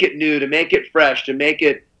make it new, to make it fresh, to make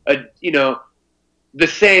it a, you know, the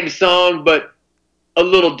same song but a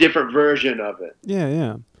little different version of it.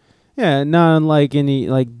 Yeah, not unlike any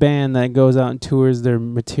like band that goes out and tours their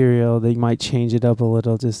material, they might change it up a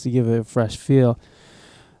little just to give it a fresh feel.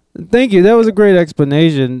 Thank you. That was a great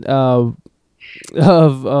explanation of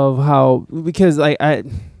how, because I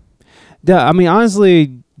mean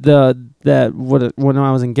honestly when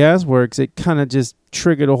I was in Gasworks, it kind of just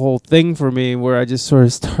triggered a whole thing for me where I just sort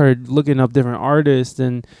of started looking up different artists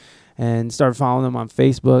and started following them on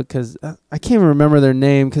Facebook, because I can't even remember their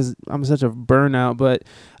name because I'm such a burnout, but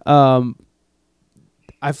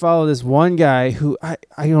I follow this one guy who I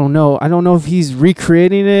don't know if he's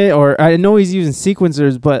recreating it, or I know he's using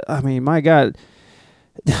sequencers, but I mean, my God,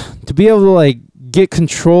 to be able to like get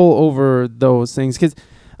control over those things, because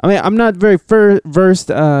I mean, I'm not very versed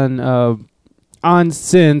on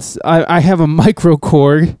synths. I have a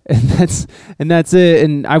microKORG, and that's it,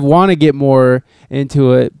 and I want to get more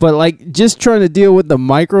into it, but like just trying to deal with the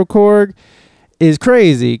microKORG is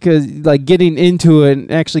crazy, because like getting into it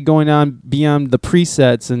and actually going on beyond the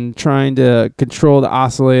presets and trying to control the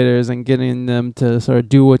oscillators and getting them to sort of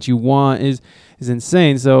do what you want is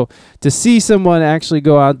insane. So to see someone actually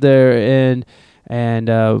go out there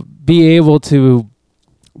and be able to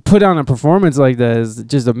put on a performance like that is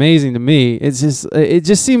just amazing to me. It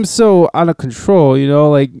just seems so out of control, you know,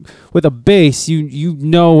 like with a bass, you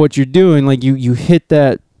know what you're doing, like you hit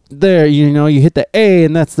that there, you know, you hit the A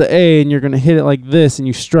and that's the A, and you're gonna hit it like this, and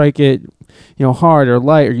you strike it, you know, hard or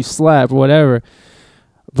light, or you slap or whatever.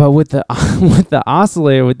 But with the with the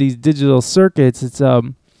oscillator, with these digital circuits, it's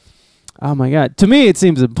oh my God, to me it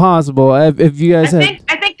seems impossible. If you guys I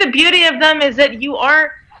think the beauty of them is that you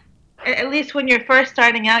are, at least when you're first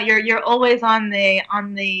starting out, you're always on the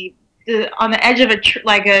edge of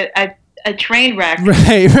a train wreck.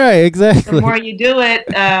 Right, exactly. The more you do it,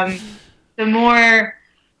 the more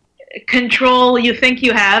control you think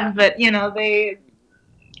you have, but you know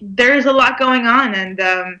there's a lot going on,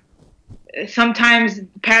 and sometimes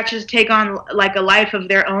patches take on like a life of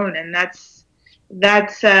their own, and that's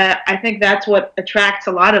I think that's what attracts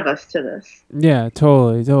a lot of us to this. Yeah,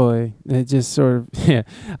 totally. It just sort of, yeah,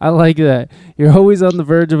 I like that. You're always on the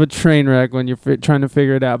verge of a train wreck when you're trying to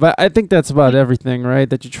figure it out. But I think that's about everything, right?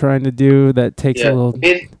 That you're trying to do that takes a little.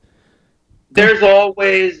 There's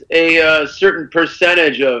always a certain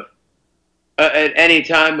percentage of at any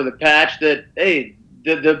time with a patch that, hey,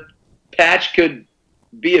 the patch could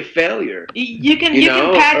be a failure. You can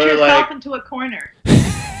patch yourself into a corner.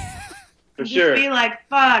 For sure. Just be like,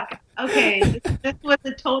 fuck, okay, this was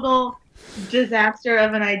a total disaster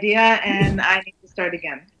of an idea, and I need to start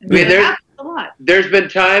again. I mean, there's been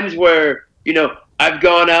times where, you know, I've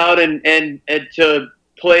gone out and to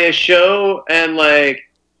play a show, and like,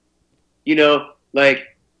 you know,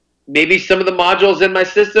 like maybe some of the modules in my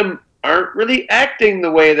system aren't really acting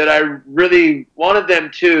the way that I really wanted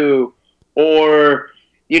them to, or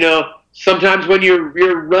sometimes when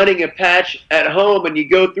you're running a patch at home and you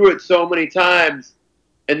go through it so many times,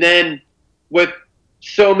 and then with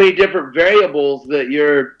so many different variables that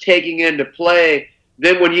you're taking into play,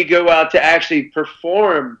 then when you go out to actually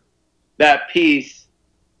perform that piece,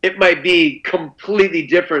 it might be completely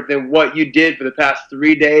different than what you did for the past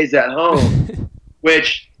 3 days at home,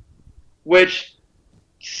 which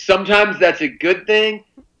sometimes that's a good thing.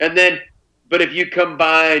 But if you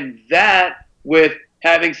combine that with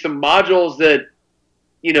having some modules that,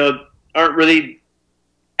 aren't really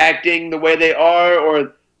acting the way they are,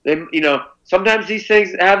 or they, sometimes these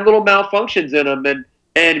things have little malfunctions in them,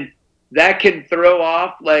 and that can throw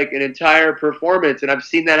off like an entire performance. And I've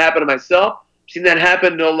seen that happen to myself. I've seen that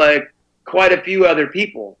happen to like quite a few other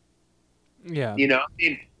people. Yeah.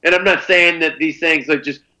 And I'm not saying that these things like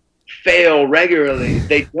just fail regularly.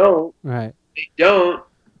 They don't. Right. They don't.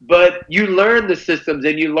 But you learn the systems,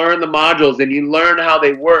 and you learn the modules, and you learn how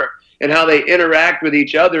they work and how they interact with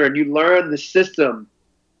each other, and you learn the system.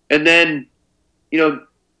 And then,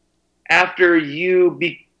 after you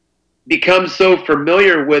become so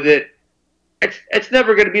familiar with it, it's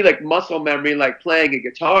never going to be like muscle memory, like playing a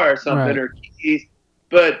guitar or something, right, or keys,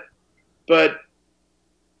 but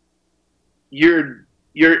your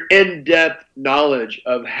in-depth knowledge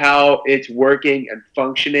of how it's working and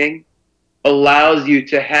functioning allows you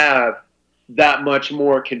to have that much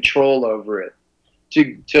more control over it,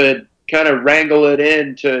 to kind of wrangle it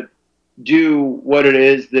in to do what it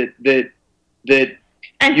is that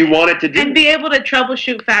you want it to do, and be able to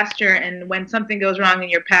troubleshoot faster. And when something goes wrong in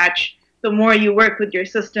your patch, the more you work with your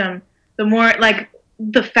system, the more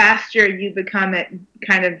the faster you become at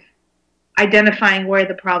kind of identifying where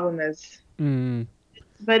the problem is. Mm.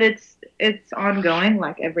 But it's ongoing,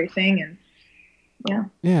 like everything, and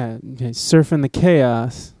yeah, surfing the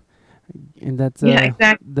chaos, and that's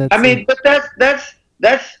exactly. But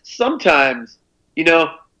that's sometimes,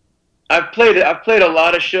 I've played a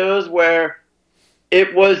lot of shows where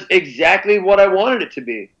it was exactly what I wanted it to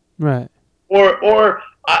be, right, or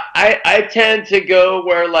I tend to go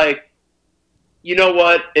where like,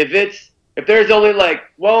 if there's only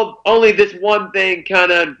only this one thing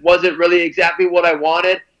kind of wasn't really exactly what I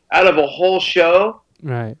wanted out of a whole show.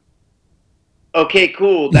 Right. Okay,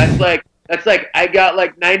 cool. That's like I got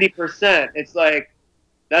like 90%. It's like,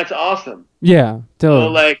 that's awesome. Yeah, totally. So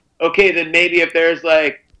like, okay, then maybe if there's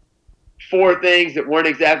like 4 things that weren't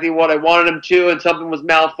exactly what I wanted them to, and something was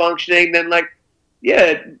malfunctioning, then like, yeah,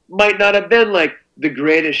 it might not have been like the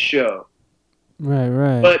greatest show.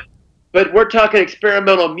 Right. But we're talking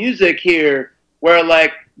experimental music here, where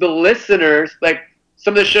like the listeners, like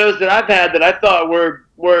some of the shows that I've had that I thought were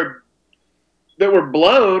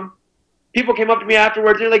blown, people came up to me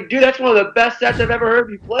afterwards. They're like, "Dude, that's one of the best sets I've ever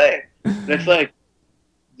heard you play." And it's like,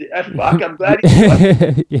 fuck, I'm glad you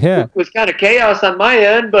played. Yeah. It was kind of chaos on my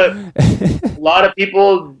end, but a lot of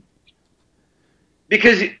people,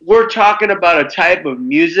 because we're talking about a type of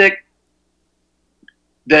music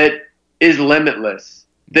that is limitless,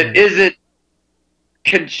 that isn't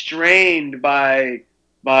constrained by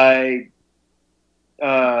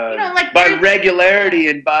regularity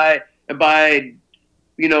and by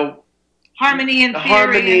harmony and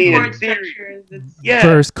theory and chord structures.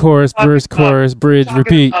 Verse, chorus, bridge,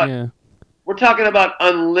 repeat. We're talking about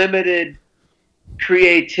unlimited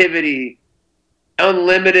creativity,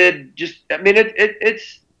 unlimited.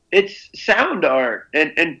 It's sound art,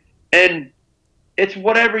 and it's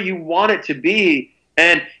whatever you want it to be.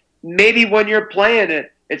 And maybe when you're playing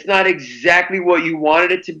it, it's not exactly what you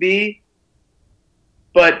wanted it to be,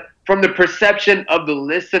 but from the perception of the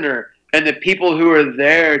listener and the people who are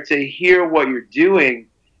there to hear what you're doing,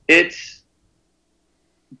 it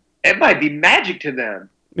might be magic to them.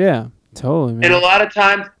 Yeah, totally, man. And a lot of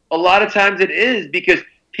times it is, because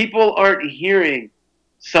people aren't hearing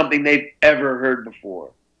something they've ever heard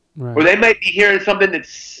before. Right. Or they might be hearing something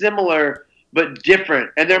that's similar but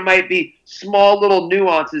different. And there might be small little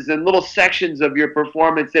nuances and little sections of your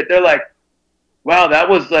performance that they're like, wow, that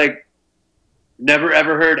was like, never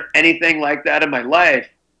ever heard anything like that in my life.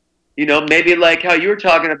 Maybe like how you were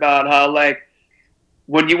talking about how like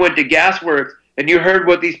when you went to Gasworks and you heard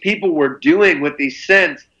what these people were doing with these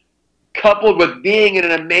synths, coupled with being in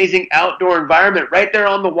an amazing outdoor environment right there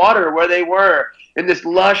on the water where they were in this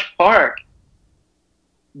lush park.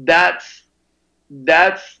 That's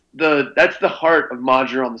the heart of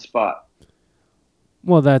Modular on the Spot.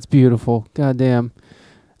 Well, that's beautiful. Goddamn.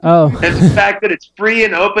 Oh. And the fact that it's free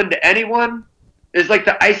and open to anyone is like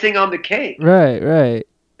the icing on the cake. Right.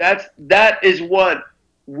 That is what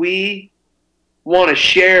we want to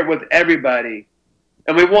share with everybody.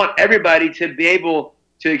 And we want everybody to be able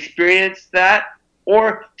to experience that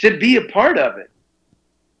or to be a part of it.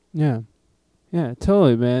 Yeah. Yeah,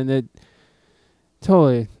 totally, man.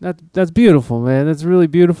 Totally. That's beautiful, man. That's really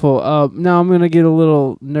beautiful. Now I'm going to get a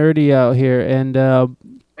little nerdy out here. And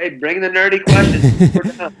hey, bring the nerdy questions.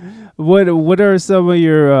 We're done. What are some of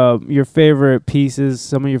your favorite pieces,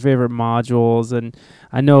 some of your favorite modules? And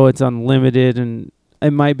I know it's unlimited, and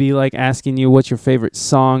it might be like asking you what your favorite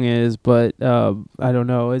song is, but I don't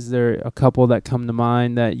know. Is there a couple that come to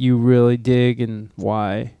mind that you really dig, and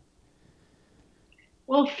why?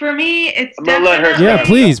 Well, for me, it's I'm gonna let her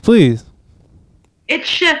definitely... Yeah, please. It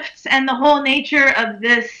shifts, and the whole nature of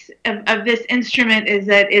this instrument is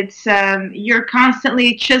that it's you're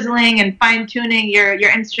constantly chiseling and fine tuning your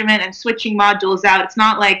instrument and switching modules out. It's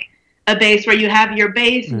not like a bass where you have your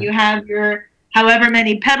bass and you have your however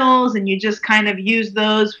many pedals, and you just kind of use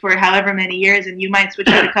those for however many years, and you might switch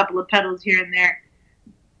out a couple of pedals here and there.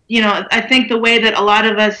 You know, I think the way that a lot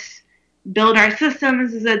of us build our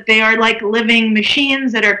systems is that they are like living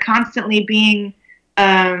machines that are constantly being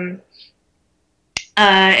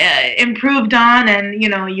improved on, and you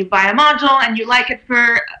know, you buy a module and you like it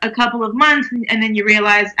for a couple of months, and then you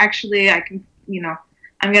realize, actually, I can, you know,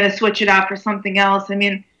 I'm going to switch it out for something else. I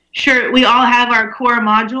mean, sure, we all have our core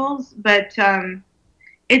modules, but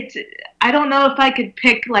I don't know if I could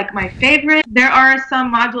pick like my favorite. There are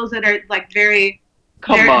some modules that are like very,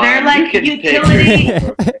 they're like utility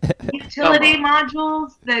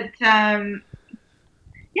modules that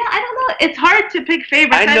yeah, I don't know. It's hard to pick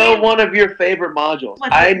favorites. I know one of your favorite modules.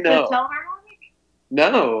 I know. The Telharmonic?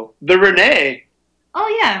 No, the Renee. Oh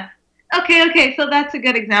yeah. Okay. So that's a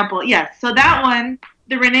good example. Yes. So that one,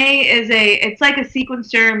 the Renee it's like a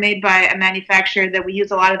sequencer made by a manufacturer that we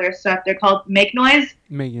use a lot of their stuff. They're called Make Noise.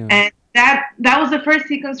 And that was the first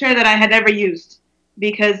sequencer that I had ever used,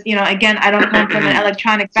 because, you know, again, I don't come from an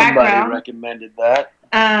electronic background. Somebody recommended that.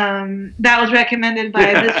 That was recommended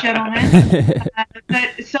by this gentleman.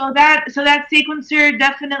 So that sequencer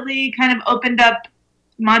definitely kind of opened up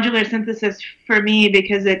modular synthesis for me,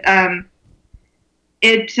 because it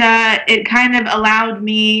kind of allowed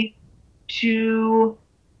me to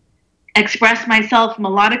express myself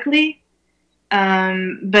melodically,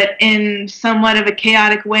 but in somewhat of a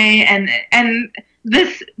chaotic way. And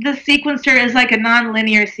this sequencer is like a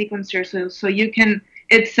non-linear sequencer, so you can,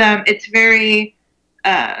 it's very,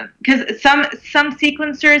 because some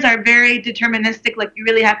sequencers are very deterministic, like you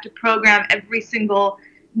really have to program every single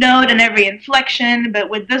note and every inflection, but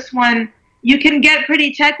with this one, you can get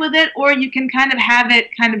pretty tech with it, or you can kind of have it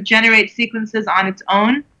kind of generate sequences on its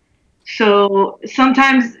own. So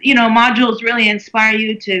sometimes, you know, modules really inspire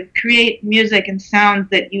you to create music and sounds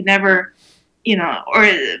that you never, you know,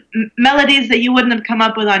 or melodies that you wouldn't have come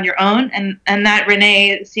up with on your own, and that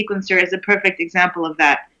Renee sequencer is a perfect example of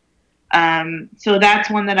that. So that's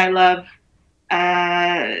one that I love.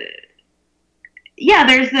 Yeah,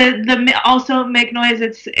 there's the also Make Noise.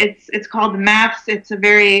 It's called Maps. It's a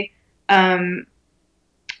very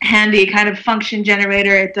handy kind of function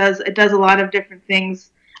generator. It does a lot of different things.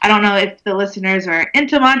 I don't know if the listeners are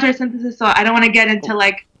into modular synthesis, so I don't want to get into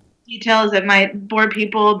like details that might bore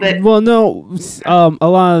people. But well, no, a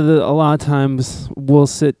lot of times we'll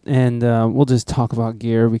sit and we'll just talk about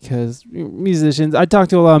gear, because musicians. I talk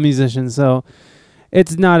to a lot of musicians, so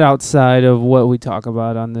it's not outside of what we talk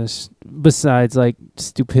about on this. Besides, like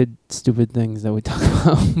stupid things that we talk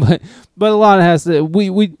about, but a lot has to.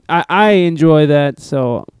 I enjoy that,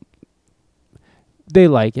 so they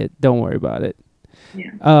like it. Don't worry about it.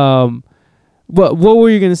 yeah. What were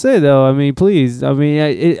you gonna say though? I mean, please. I mean,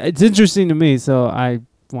 it's interesting to me, so I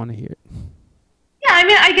want to hear it. Yeah, I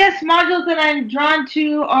mean, I guess modules that I'm drawn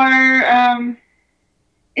to are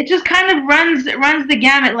it just kind of runs the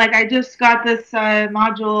gamut. Like I just got this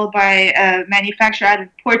module by a manufacturer out of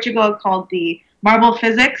Portugal called the Marble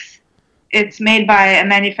Physics. It's made by a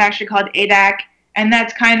manufacturer called ADAC, and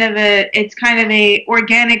that's kind of a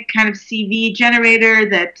organic kind of CV generator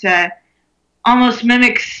that almost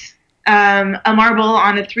mimics a marble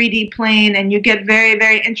on a 3D plane, and you get very,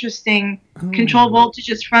 very interesting control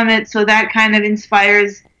voltages from it. So that kind of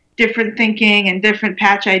inspires different thinking and different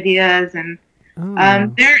patch ideas. And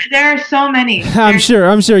there are so many. I'm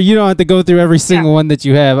sure you don't have to go through every single one that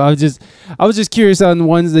you have. I was just curious on the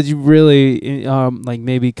ones that you really like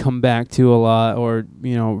maybe come back to a lot, or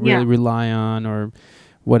you know, really rely on, or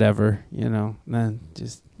whatever, you know. Then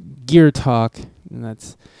just gear talk, and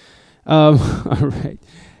that's all right.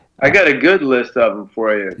 I got a good list of them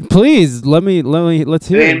for you. Please let's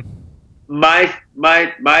hear it. My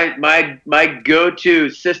go-to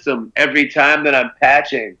system every time that I'm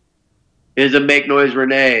patching is a Make Noise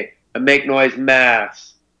Renee, a Make Noise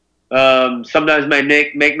Mass. Sometimes my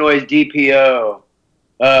Make Noise DPO.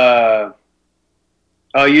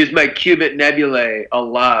 I'll use my Qubit Nebulae a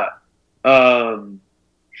lot. Trying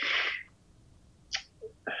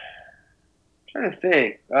to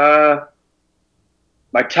think.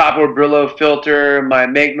 My Topper Brillo filter, my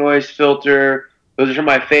Make Noise filter. Those are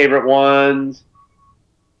my favorite ones.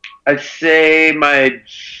 I'd say my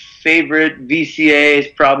favorite VCA is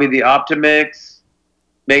probably the Optimix,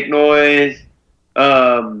 Make Noise.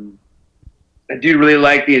 I do really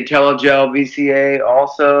like the IntelliGel VCA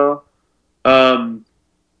also.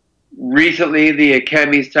 Recently, the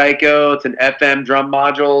Akemi's Taiko, it's an FM drum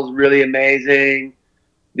module, is really amazing.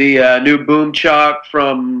 The new Boom Chalk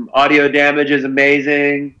from Audio Damage is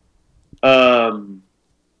amazing.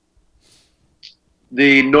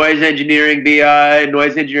 The Noise Engineering BI,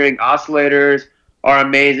 Noise Engineering oscillators are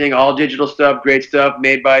amazing. All digital stuff, great stuff,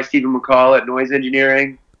 made by Stephen McCall at Noise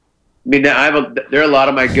Engineering. I mean, there are a lot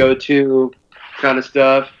of my go-to kind of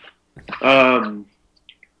stuff. The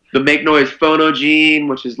Make Noise Phonogene,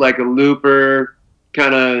 which is like a looper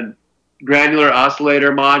kind of granular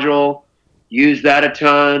oscillator module. Use that a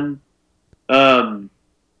ton. I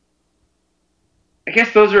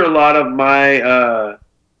guess those are a lot of my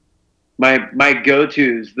my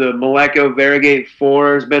go-tos. The Moleco Varigate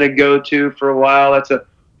 4 has been a go-to for a while. That's a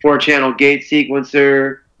 4-channel gate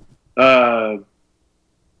sequencer. I'll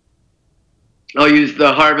use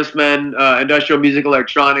the Harvestman Industrial Music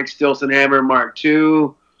Electronics Stilson Hammer Mark II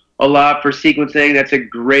a lot for sequencing. That's a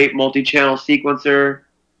great multi-channel sequencer.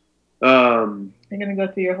 You're gonna go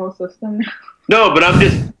through your whole system now? No, but I'm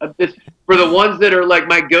just for the ones that are like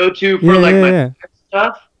my go-to for my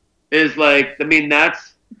stuff is like, I mean,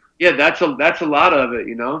 that's a lot of it,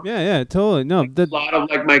 you know? Yeah, totally. No, a lot of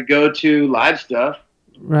like my go-to live stuff.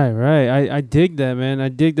 Right. I dig that, man. I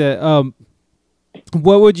dig that.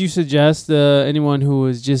 What would you suggest anyone who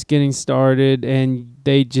is just getting started and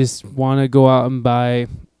they just want to go out and buy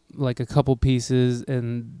like a couple pieces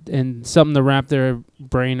and something to wrap their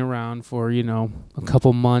brain around for, you know, a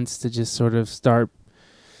couple months to just sort of start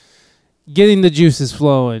getting the juices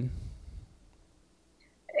flowing?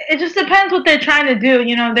 It just depends what they're trying to do.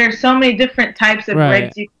 You know, there's so many different types of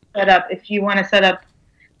rigs you can set up. If you want to set up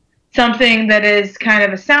something that is kind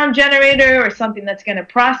of a sound generator or something that's going to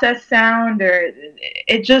process sound, or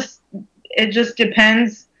it just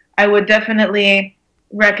depends. I would definitely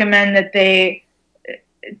recommend that they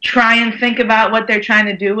try and think about what they're trying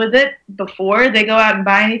to do with it before they go out and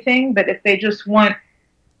buy anything. But if they just want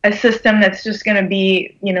a system that's just going to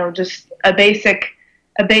be, you know, just a basic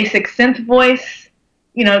synth voice,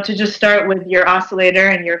 you know, to just start with your oscillator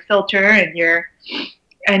and your filter and your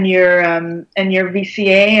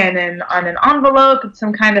VCA, and then on an envelope and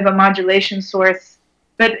some kind of a modulation source.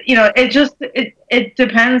 But you know, it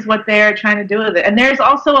depends what they're trying to do with it. And there's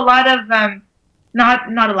also a lot of not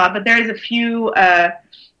a lot, but there's a few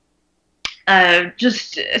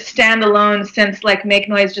just standalone synths. Like Make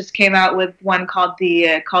Noise just came out with one called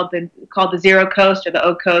the Zero Coast or the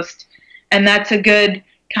O Coast, and that's a good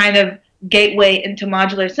kind of gateway into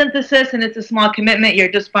modular synthesis. And it's a small commitment.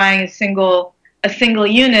 You're just buying a single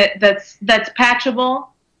unit that's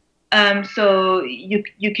patchable, so you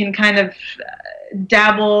can kind of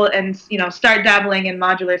dabble and, you know, start dabbling in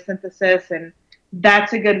modular synthesis, and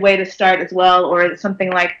that's a good way to start as well. Or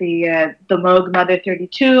something like the Moog Mother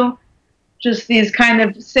 32, just these kind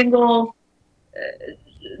of single,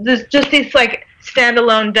 just these like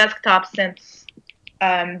standalone desktop synths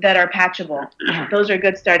that are patchable. Those are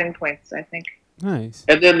good starting points, I think. Nice.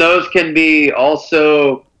 And then those can be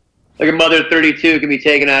also, like a Mother 32 can be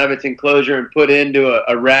taken out of its enclosure and put into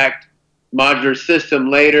a racked modular system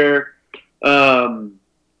later. Those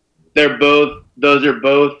are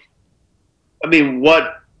both, I mean,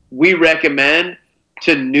 what we recommend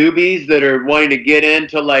to newbies that are wanting to get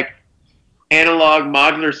into like analog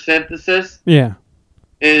modular synthesis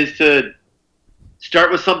is to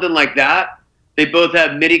start with something like that. They both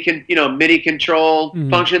have MIDI control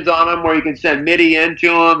functions on them where you can send MIDI into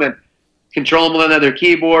them and control them with another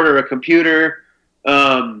keyboard or a computer.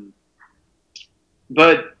 But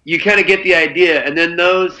you kind of get the idea. And then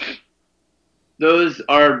those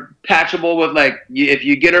are patchable with, like, if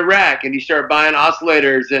you get a rack and you start buying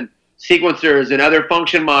oscillators and sequencers and other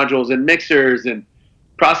function modules and mixers and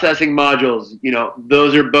processing modules, you know,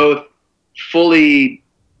 those are both fully,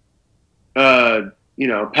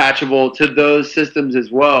 patchable to those systems as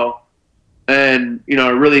well. And, you know,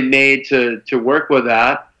 are really made to work with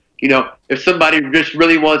that. You know, if somebody just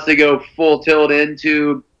really wants to go full tilt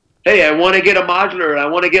into, hey, I want to get a modular, I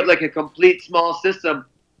want to get like a complete small system,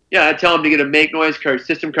 yeah, I tell them to get a make noise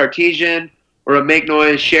system Cartesian or a make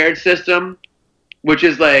noise shared system, which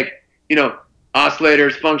is like,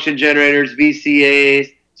 oscillators, function generators,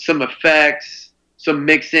 VCAs, some effects, some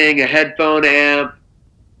mixing, a headphone amp,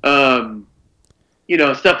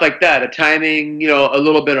 stuff like that. A timing, a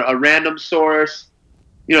little bit of a random source.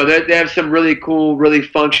 They have some really cool, really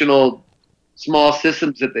functional small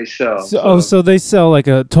systems that they sell. So they sell like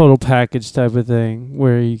a total package type of thing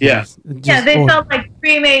where you can they sell like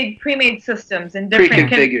pre-made systems in different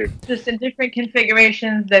pre-configured, just in different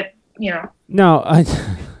configurations that No,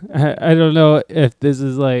 I don't know if this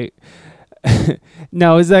is like.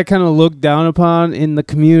 Now, is that kind of looked down upon in the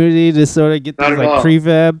community to sort of get this like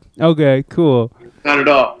prefab? Okay, cool. Not at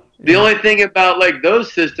all. The only thing about like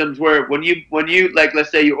those systems where when you like,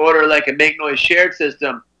 let's say you order like a make noise shared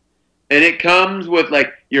system, and it comes with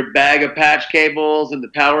like your bag of patch cables and the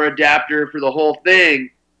power adapter for the whole thing.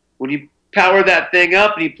 When you power that thing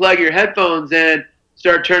up and you plug your headphones in,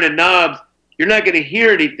 start turning knobs, you're not going to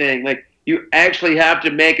hear anything. Like you actually have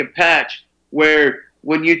to make a patch where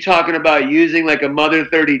when you're talking about using like a Mother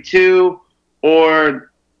 32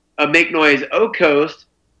 or a Make Noise O-Coast,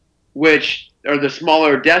 which are the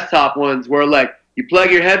smaller desktop ones where like you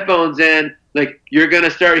plug your headphones in, like you're going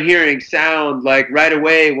to start hearing sound like right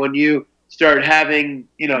away when you start having,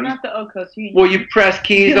 not the O-Coast. You press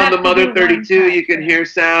keys on the Mother 32, you can hear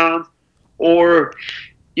sounds, or,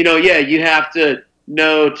 you have to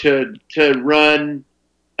know to run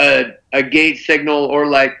a gate signal or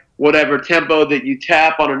like whatever tempo that you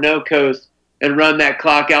tap on a no-coast and run that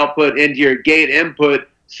clock output into your gate input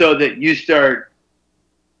so that you start,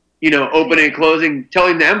 opening and closing,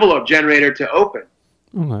 telling the envelope generator to open,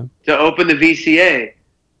 to open the VCA,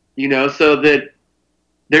 so that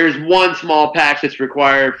there's one small patch that's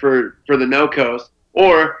required for the no-coast.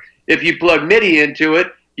 Or if you plug MIDI into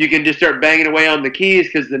it, you can just start banging away on the keys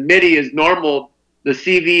because the MIDI is normal. The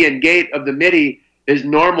CV and gate of the MIDI is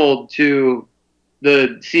normal to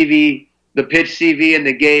the CV, the pitch CV and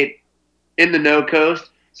the gate in the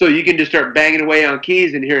no-coast. So you can just start banging away on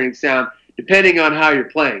keys and hearing sound depending on how you're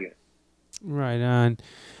playing it. Right on.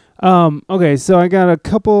 Okay, so I got a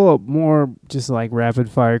couple more just like rapid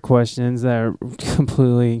fire questions that are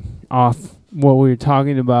completely off what we were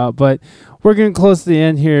talking about, but we're getting close to the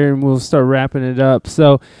end here and we'll start wrapping it up.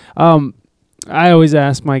 So, I always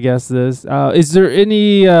ask my guests this. Is there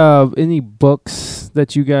any books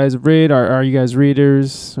that you guys read? Are you guys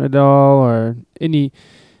readers at all? Or any?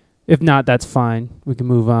 If not, that's fine. We can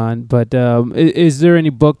move on. But is there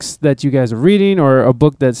any books that you guys are reading or a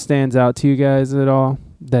book that stands out to you guys at all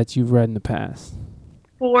that you've read in the past?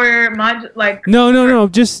 No,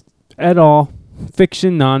 just at all.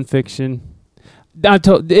 Fiction, nonfiction.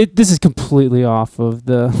 This is completely off of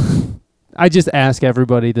the... I just ask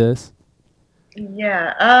everybody this.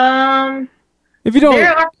 Yeah. If you don't,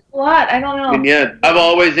 there are a lot. I don't know. And yeah, I've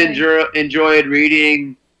always enjoyed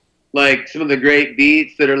reading like some of the great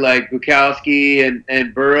beats that are like Bukowski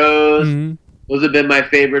and Burroughs. Mm-hmm. Those have been my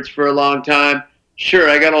favorites for a long time. Sure,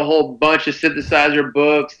 I got a whole bunch of synthesizer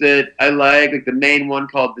books that I like the main one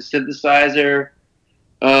called The Synthesizer.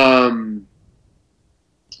 I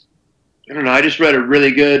don't know. I just read a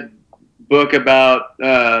really good book about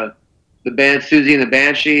the band Susie and the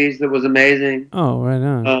Banshees that was amazing. Oh, right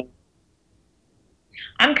on.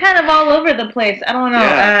 I'm kind of all over the place. I don't know.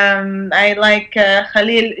 Yeah. I like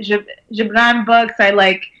Khalil Gibran books. I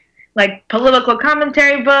like political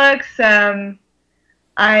commentary books. I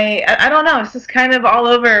don't know. It's just kind of all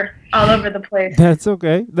over the place. That's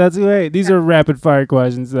okay. That's okay. These are rapid fire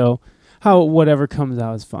questions, though. Whatever comes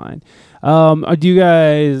out is fine. Are you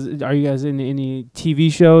guys in any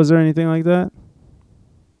TV shows or anything like that?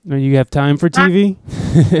 Or you have time for TV?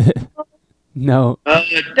 No.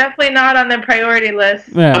 Definitely not on the priority list.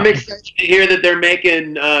 Yeah. I'm excited to hear that they're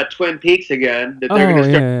making Twin Peaks again. That they're going to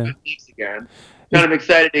start Twin Peaks again. Kind of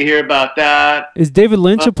excited to hear about that. Is David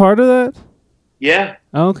Lynch a part of that? Yeah.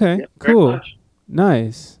 Okay. Yeah, cool.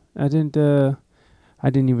 Nice. I didn't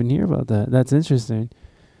even hear about that. That's interesting.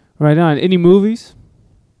 Right on. Any movies?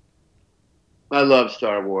 I love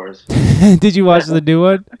Star Wars. Did you watch the new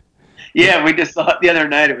one? Yeah, we just saw it the other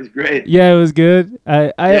night. It was great. Yeah, it was good.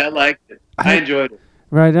 I liked it. I enjoyed it.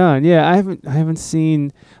 Right on. Yeah, I haven't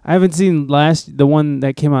seen the one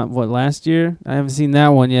that came out last year. I haven't seen that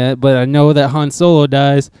one yet, but I know that Han Solo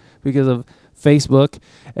dies because of Facebook,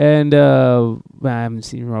 and I haven't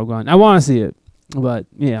seen Rogue One. I want to see it, but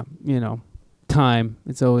yeah, time.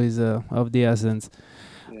 It's always of the essence.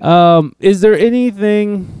 Yeah. Is there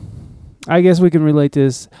anything? I guess we can relate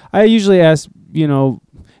this. I usually ask,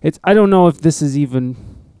 I don't know if this is even.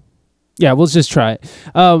 Yeah, let's just try it.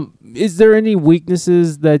 is there any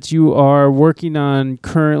weaknesses that you are working on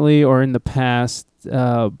currently or in the past?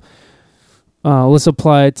 Let's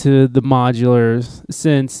apply it to the modular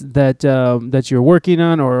sense that you're working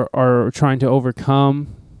on or are trying to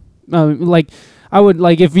overcome. Like I would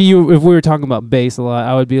like if we were talking about bass a lot,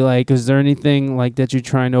 I would be like, is there anything like that you're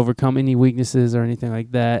trying to overcome, any weaknesses or anything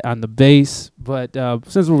like that on the bass? But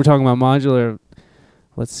since we were talking about modular,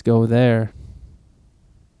 let's go there.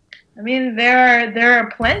 I mean, there are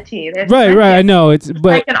plenty. There's Right. plenty. I know it's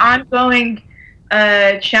Like an ongoing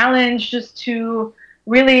challenge just to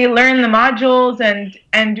really learn the modules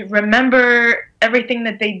and remember everything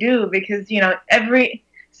that they do, because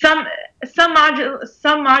some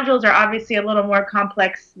modules are obviously a little more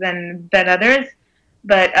complex than others,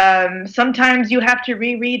 but sometimes you have to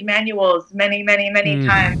reread manuals many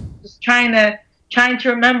times, just trying to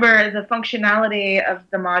remember the functionality of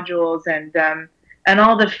the modules and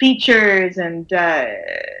all the features, and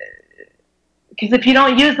because if you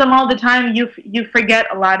don't use them all the time, you forget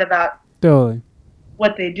a lot about totally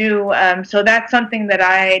what they do. So that's something that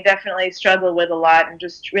I definitely struggle with a lot, and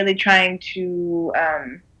just really trying to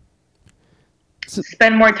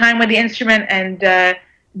spend more time with the instrument and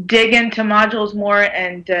dig into modules more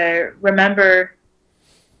and remember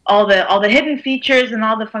all the hidden features and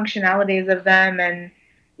all the functionalities of them, and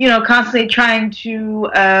constantly trying to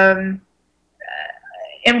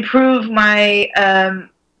improve my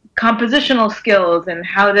compositional skills and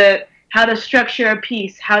how to structure a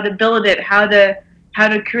piece, how to build it, how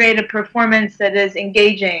to create a performance that is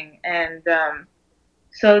engaging, and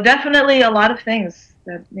so definitely a lot of things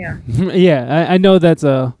that yeah, I know that's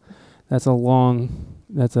a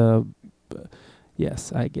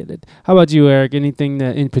yes, I get it. How about you, Eric? Anything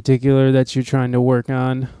that in particular that you're trying to work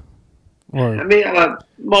on? Or I mean, I'm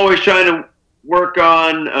always trying to work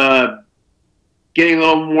on getting a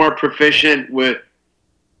little more proficient with,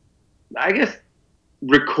 I guess,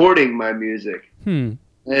 recording my music.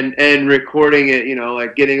 And recording it,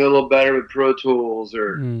 like getting a little better with Pro Tools,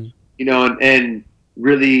 or and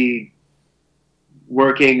really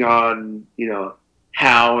working on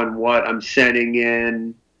how and what I'm sending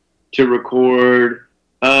in to record.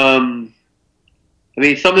 I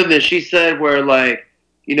mean, something that she said where, like,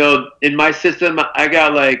 in my system I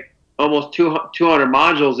got like almost 200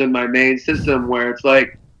 modules in my main system, where it's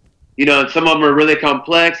like, some of them are really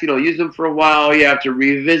complex. Use them for a while, you have to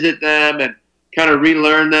revisit them and kind of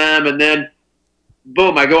relearn them, and then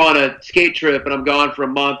boom, I go on a skate trip and I'm gone for a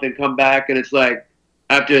month and come back, and it's like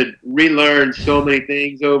I have to relearn so many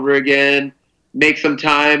things over again, make some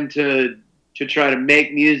time to try to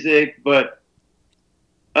make music, but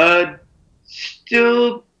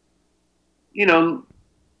still, I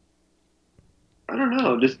don't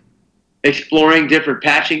know, just exploring different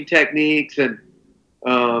patching techniques and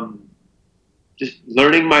just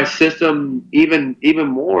learning my system even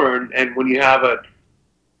more. And when you have a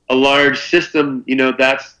large system,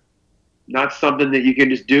 that's not something that you can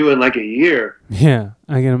just do in like a year. Yeah,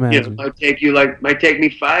 I can imagine. It might take me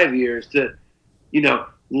 5 years to,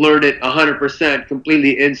 learn it 100%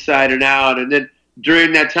 completely inside and out. And then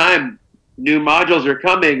during that time, new modules are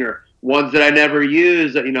coming, or ones that I never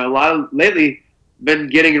use. Lately been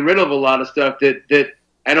getting rid of a lot of stuff that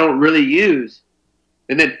I don't really use.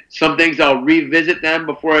 And then some things I'll revisit them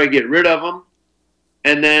before I get rid of them.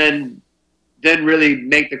 And then really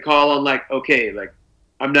make the call on, like, okay, like,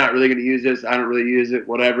 I'm not really going to use this. I don't really use it,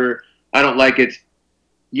 whatever. I don't like its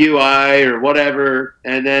UI or whatever.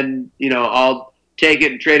 And then, I'll take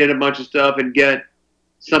it and trade in a bunch of stuff and get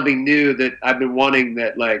something new that I've been wanting,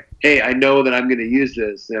 that, like, hey, I know that I'm going to use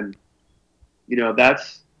this. And,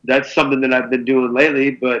 that's something that I've been doing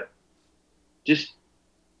lately, but just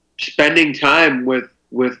spending time with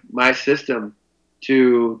my system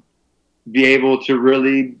to be able to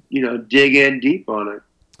really, dig in deep on it.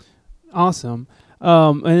 Awesome.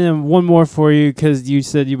 And then one more for you, because you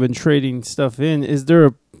said you've been trading stuff in. Is there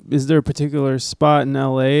a particular spot in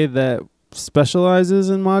LA that specializes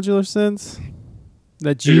in modular synths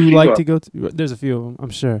that you like to go to? There's a few of them, I'm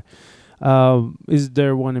sure. Is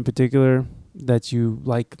there one in particular that you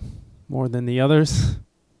like more than the others?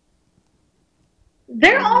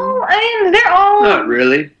 They're all Not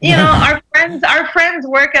really. Our friends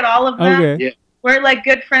work at all of them. Okay. Yeah. We're like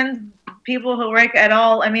good friends, people who work at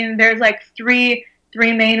all. I mean, there's like three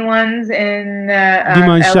main ones in Do you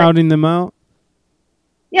mind LA. shouting them out?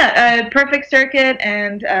 Yeah, Perfect Circuit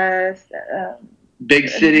and Big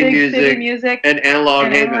City Music and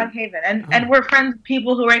Analog Haven. And we're friends with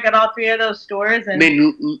people who work at all three of those stores, and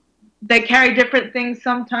they carry different things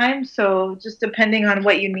sometimes, so just depending on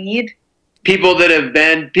what you need.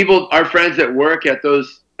 Our friends that work at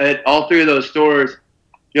all three of those stores,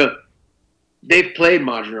 they've played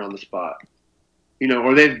Modular on the Spot, you know,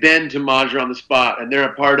 or they've been to Modular on the Spot and they're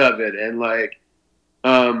a part of it. And like,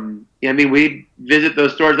 I mean, we visit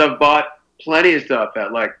those stores. I've bought plenty of stuff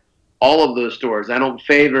at like all of those stores. I don't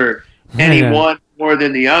favor any one more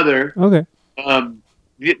than the other. Okay.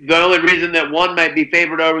 The only reason that one might be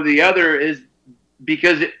favored over the other is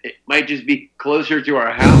because it might just be closer to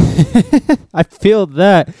our house. I feel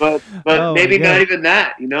that. But Oh, maybe my God. not even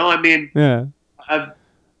that, you know? I mean, Yeah. I've,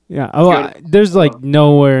 Yeah. Oh, there's like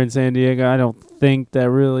nowhere in San Diego, I don't think,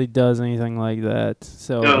 that really does anything like that.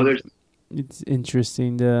 So no, it's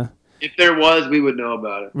interesting to. if there was, we would know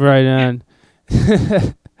about it. Right on.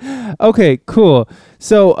 Okay, cool.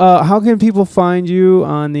 So, how can people find you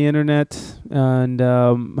on the internet, and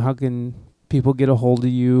how can people get a hold of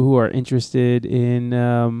you who are interested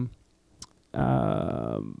in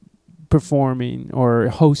performing or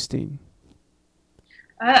hosting?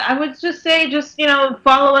 I would just say,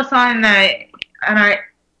 follow us on our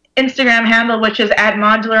Instagram handle, which is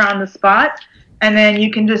 @ModularOnTheSpot, and then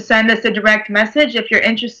you can just send us a direct message if you're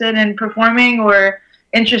interested in performing or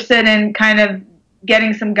interested in kind of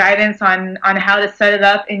getting some guidance on how to set it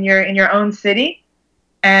up in your own city.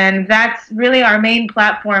 And that's really our main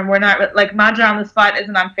platform. We're not like Modular on the Spot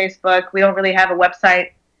isn't on Facebook. We don't really have a website.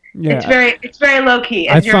 Yeah. It's very low key.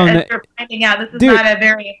 I As you're found that- finding out, this is Dude, not a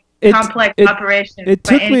very complex operation. It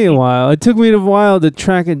by took me any a means. while. It took me a while to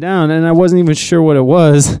track it down, and I wasn't even sure what it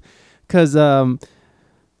was, because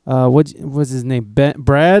what was his name?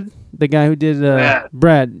 Brad, the guy who did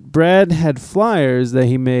Brad had flyers that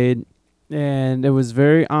he made, and it was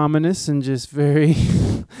very ominous and just very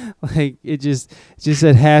like it just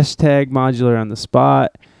said #Modular on the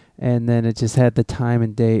Spot, and then it just had the time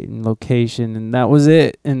and date and location, and that was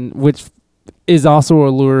it, and which is also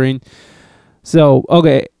alluring. So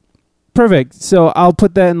okay, perfect. So I'll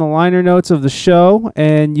put that in the liner notes of the show,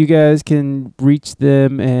 and you guys can reach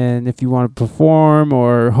them, and if you want to perform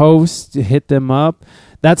or host, hit them up.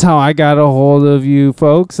 That's how I got a hold of you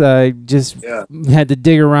folks. I just had to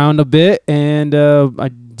dig around a bit, and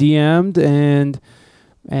I DM'd, and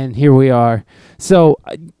here we are. So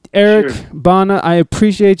Eric, Bana, I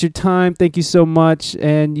appreciate your time. Thank you so much,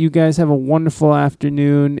 and you guys have a wonderful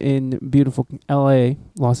afternoon in beautiful LA,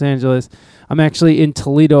 Los Angeles. I'm actually in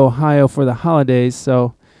Toledo, Ohio for the holidays,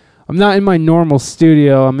 so I'm not in my normal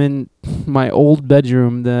studio. I'm in my old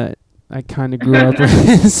bedroom that I kind of grew up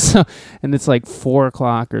with, so, and it's like 4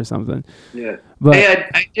 o'clock or something. Yeah. But hey,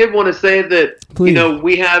 I did want to say that, Please. you know,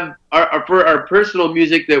 we have for our personal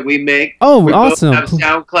music that we make. Oh, we awesome. both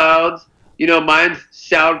have SoundClouds. You know, mine's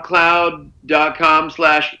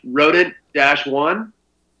soundcloud.com/rodent-1.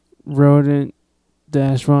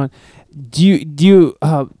 Rodent-1. Do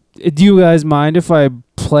you guys mind if I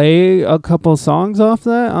play a couple songs off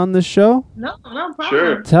that on the show? No problem.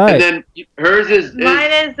 Sure. Tight. And then hers is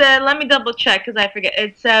Mine is, let me double check because I forget.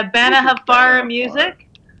 It's Bana Hafar Music.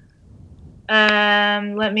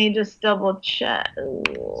 Let me just double check.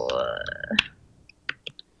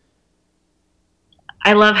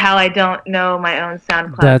 I love how I don't know my own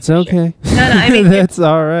SoundCloud. That's okay. No, I mean, that's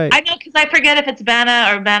all right. I know because I forget if it's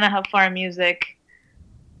Bana or Bana Hafar Music.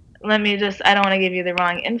 Let me just, I don't want to give you the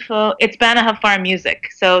wrong info. It's Bana Hafar Music.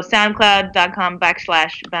 So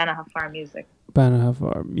soundcloud.com/Bana Hafar Music. Bana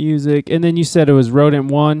Hafar Music. And then you said it was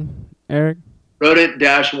Rodent-1, Eric?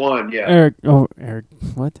 Rodent-1, yeah. Eric,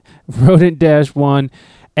 what? Rodent-1.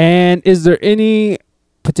 And is there any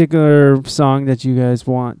particular song that you guys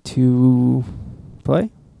want to play?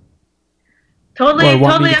 Totally Or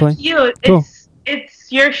want me to up play? to you. Cool.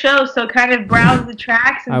 It's your show, so kind of browse the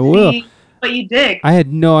tracks and I will. see what you dig. I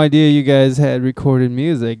had no idea you guys had recorded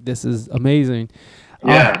music. This is amazing.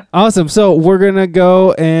 Yeah. Awesome. So we're going to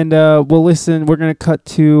go and we'll listen. We're going to cut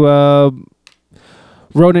to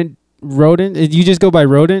Rodent. Did you just go by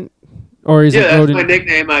Rodent? Or is it that's Rodent? my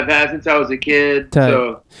nickname I've had since I was a kid. Tight.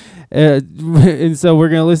 So And so we're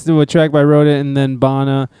going to listen to a track by Rodent and then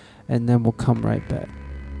Bana, and then we'll come right back.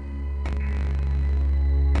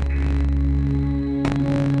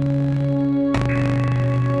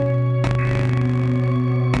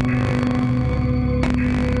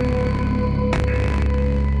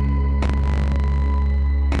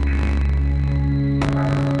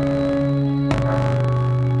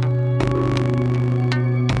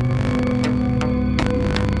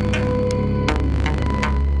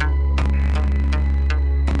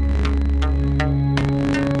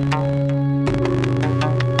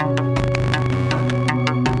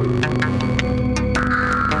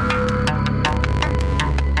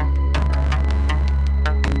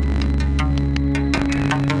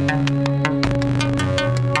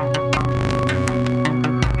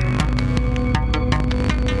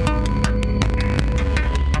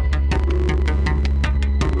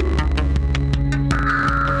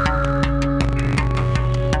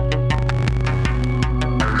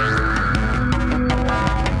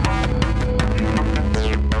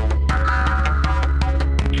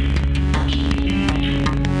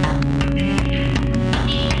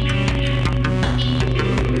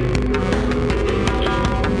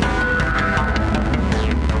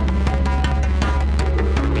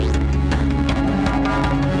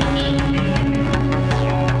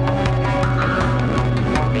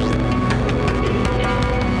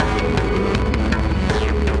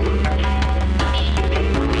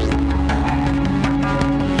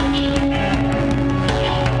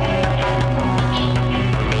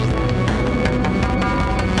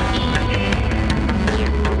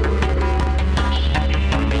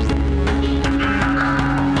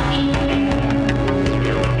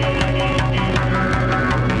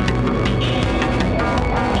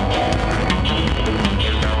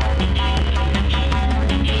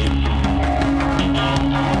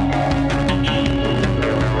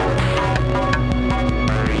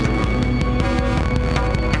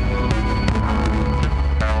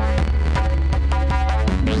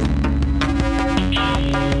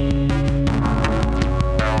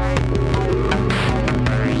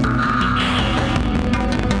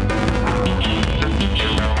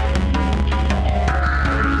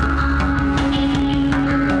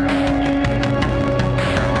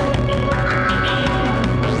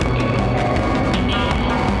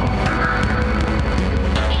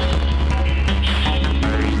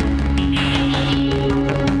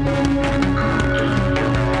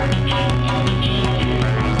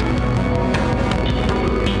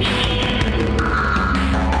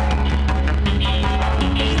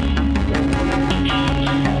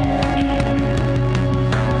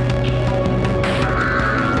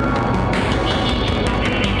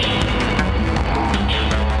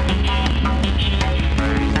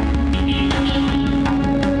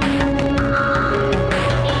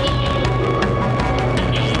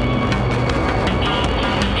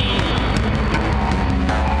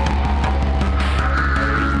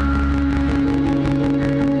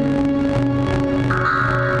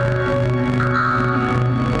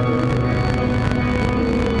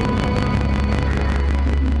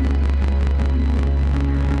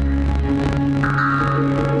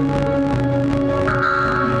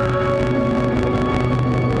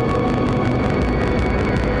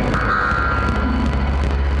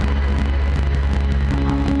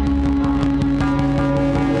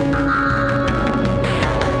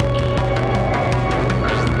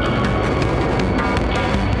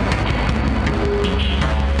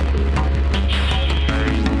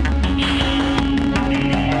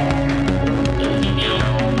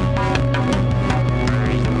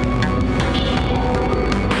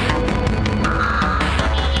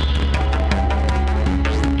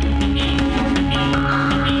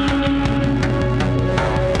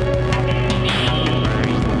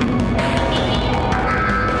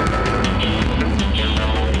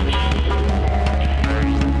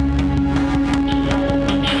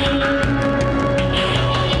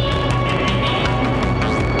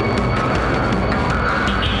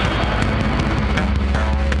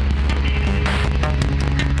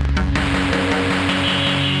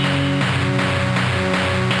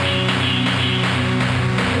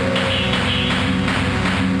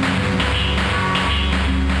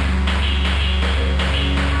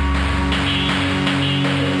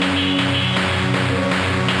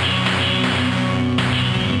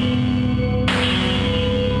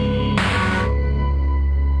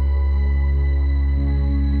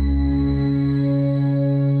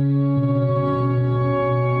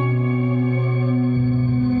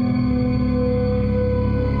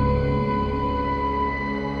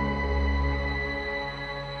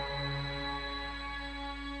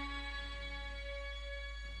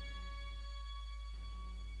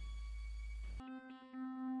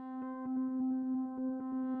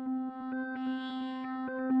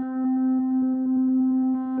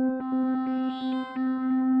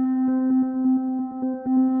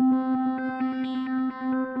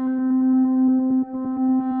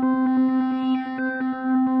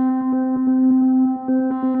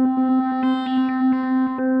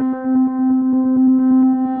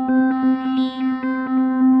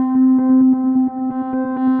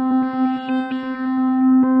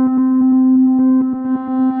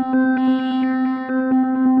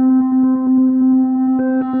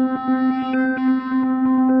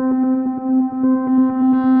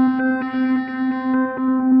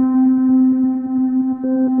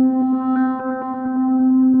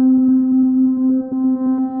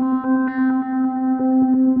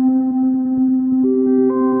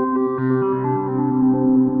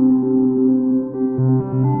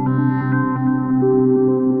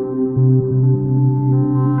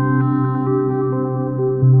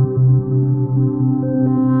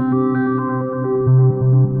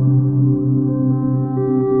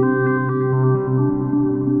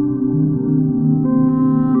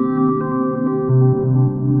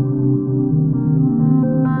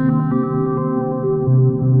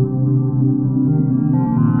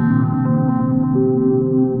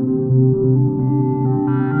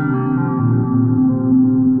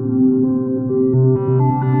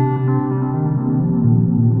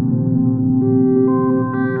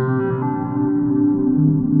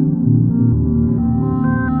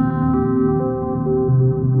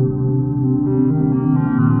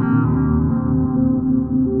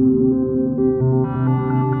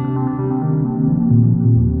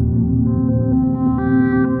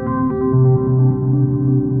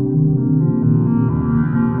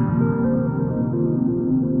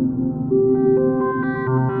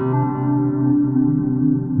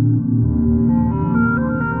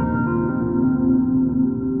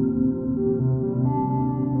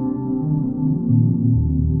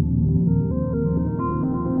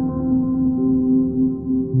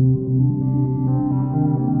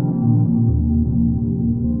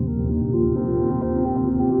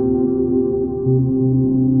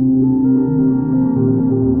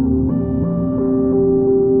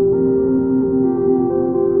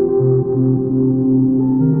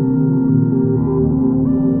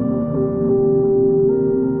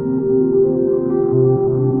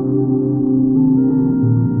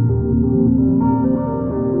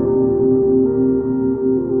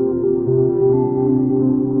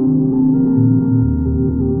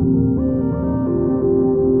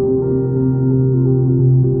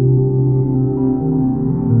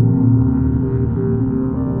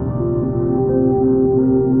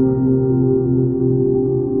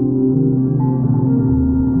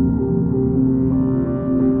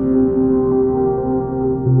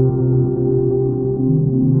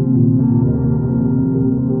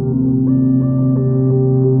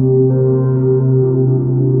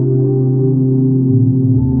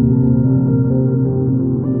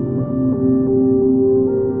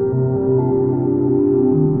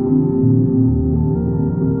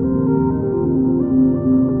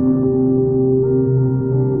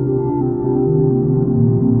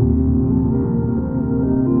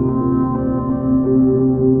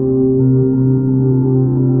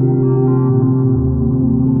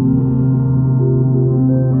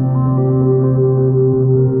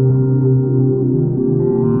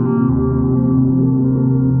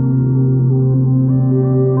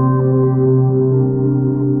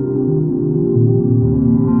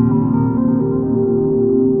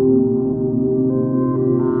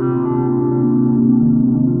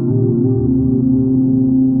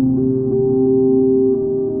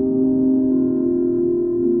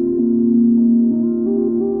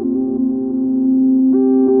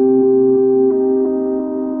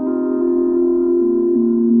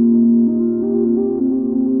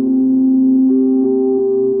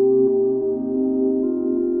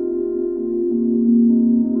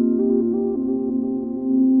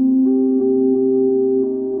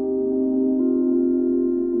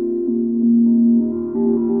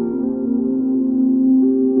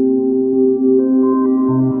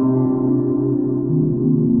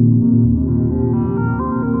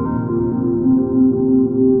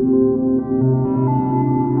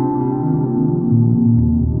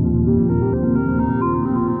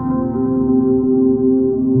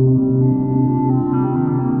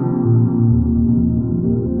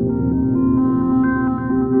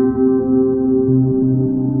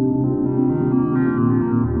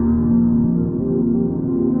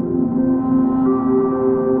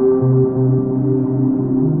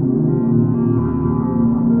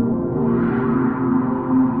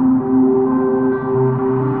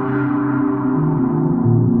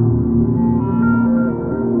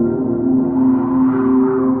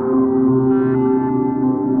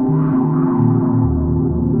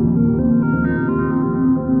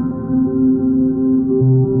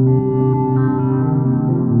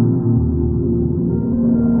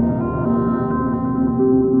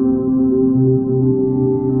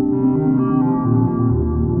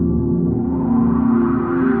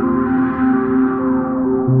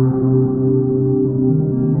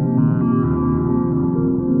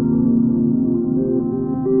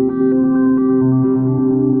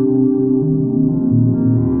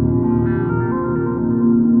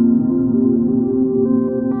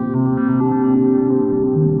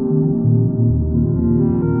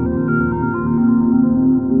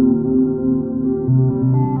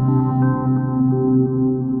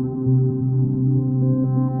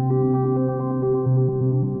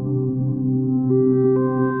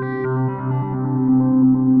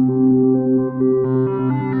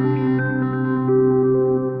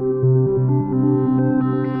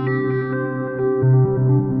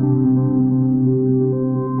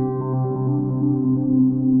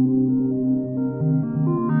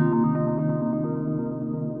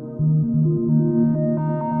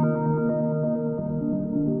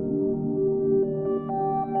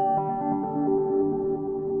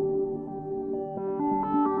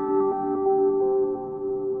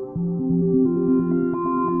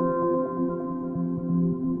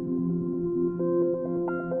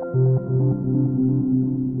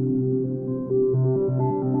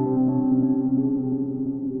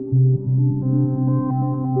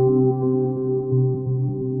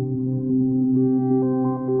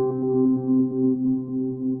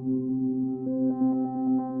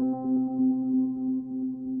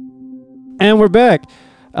 we're back.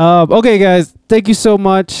 Okay, guys, thank you so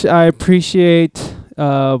much. I appreciate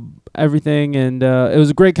everything, and it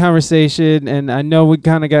was a great conversation. And I know we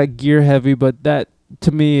kind of got gear heavy, but that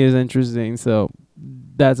to me is interesting. So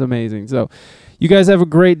that's amazing. So you guys have a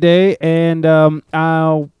great day, and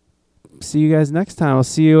I'll see you guys next time. I'll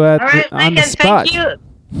see you at All right, on the Lincoln, spot.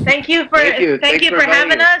 Thank you for Thanks for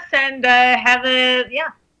having inviting us, and have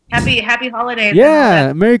a happy holidays.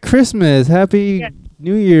 Yeah, Merry Christmas, Happy Yeah.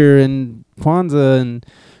 New Year, and Kwanzaa, and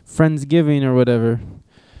Friendsgiving or whatever.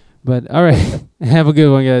 But all right, have a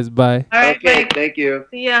good one, guys. Bye. All right, Okay, bye. thank you.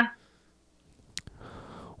 See ya.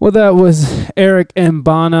 Well, that was Eric and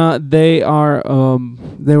Bana. They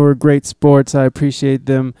were great sports. I appreciate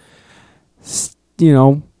them,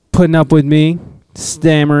 putting up with me,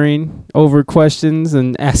 stammering over questions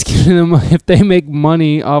and asking them if they make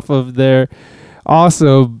money off of their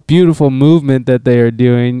awesome, beautiful movement that they are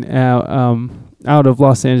doing out of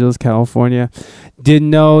Los Angeles, California. Didn't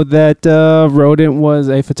know that Rodent was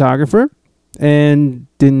a photographer, and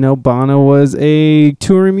didn't know Bana was a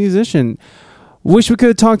touring musician. Wish we could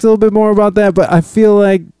have talked a little bit more about that, but I feel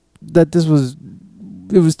like that it was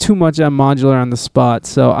too much on modular on the spot,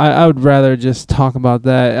 so I would rather just talk about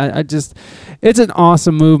that. It's an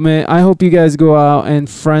awesome movement. I hope you guys go out and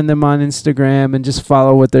friend them on Instagram and just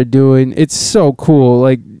follow what they're doing. It's so cool.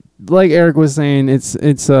 Like Eric was saying, it's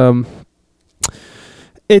a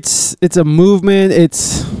movement.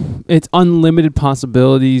 It's unlimited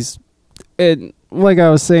possibilities. And like I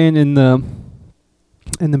was saying in the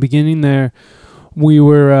beginning there, we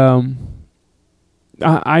were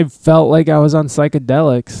I felt like I was on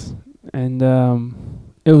psychedelics, and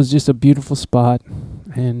it was just a beautiful spot,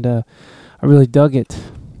 and I really dug it.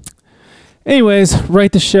 Anyways,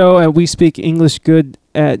 write the show at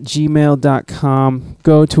wespeakenglishgood@gmail.com.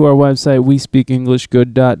 Go to our website,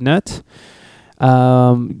 wespeakenglishgood.net.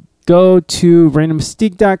 Go to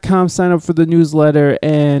randommystique.com, sign up for the newsletter,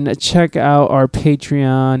 and check out our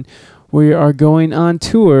Patreon. We are going on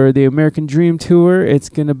tour, the American Dream Tour. It's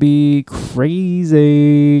going to be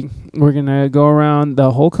crazy. We're going to go around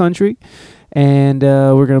the whole country, and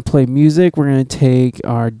we're going to play music. We're going to take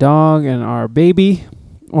our dog and our baby,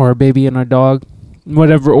 or our baby and our dog,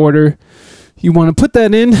 whatever order you want to put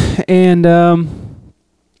that in. And,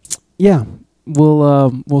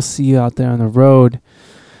 we'll see you out there on the road.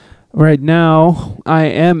 Right now, I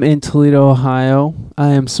am in Toledo, Ohio.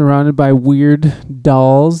 I am surrounded by weird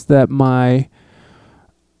dolls that my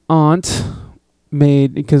aunt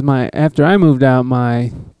made, because after I moved out,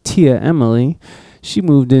 my tia Emily, she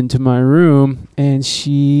moved into my room, and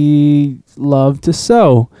she loved to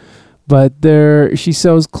sew. But she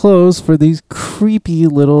sews clothes for these creepy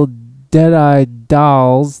little dead-eyed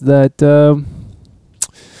dolls that are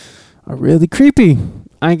really creepy.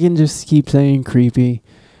 I can just keep saying creepy.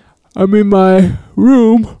 I'm in my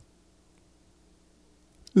room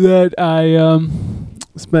that I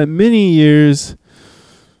spent many years.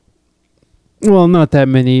 Well, not that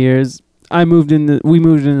many years. We moved into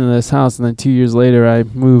this house, and then 2 years later I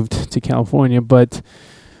moved to California. But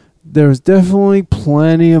there was definitely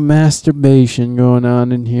plenty of masturbation going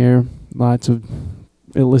on in here. Lots of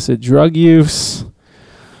illicit drug use.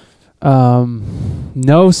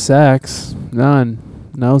 No sex. None.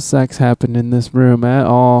 No sex happened in this room at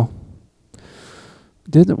all.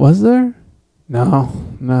 Was there? No,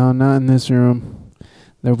 not in this room.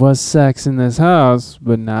 There was sex in this house,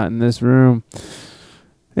 but not in this room.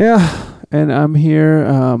 Yeah, and I'm here.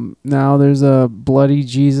 Now there's a bloody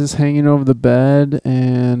Jesus hanging over the bed,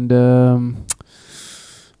 and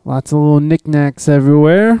lots of little knickknacks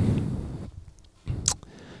everywhere.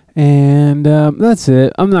 And that's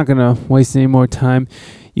it. I'm not going to waste any more time.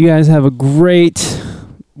 You guys have a great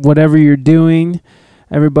whatever you're doing.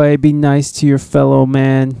 Everybody be nice to your fellow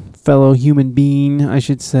human being, I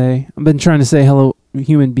should say. I've been trying to say hello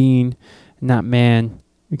human being, not man,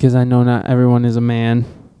 because I know not everyone is a man.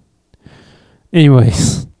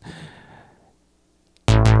 Anyways,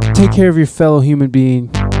 take care of your fellow human being.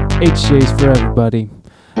 HJ's for everybody.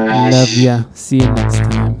 Love ya. See you next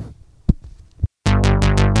time.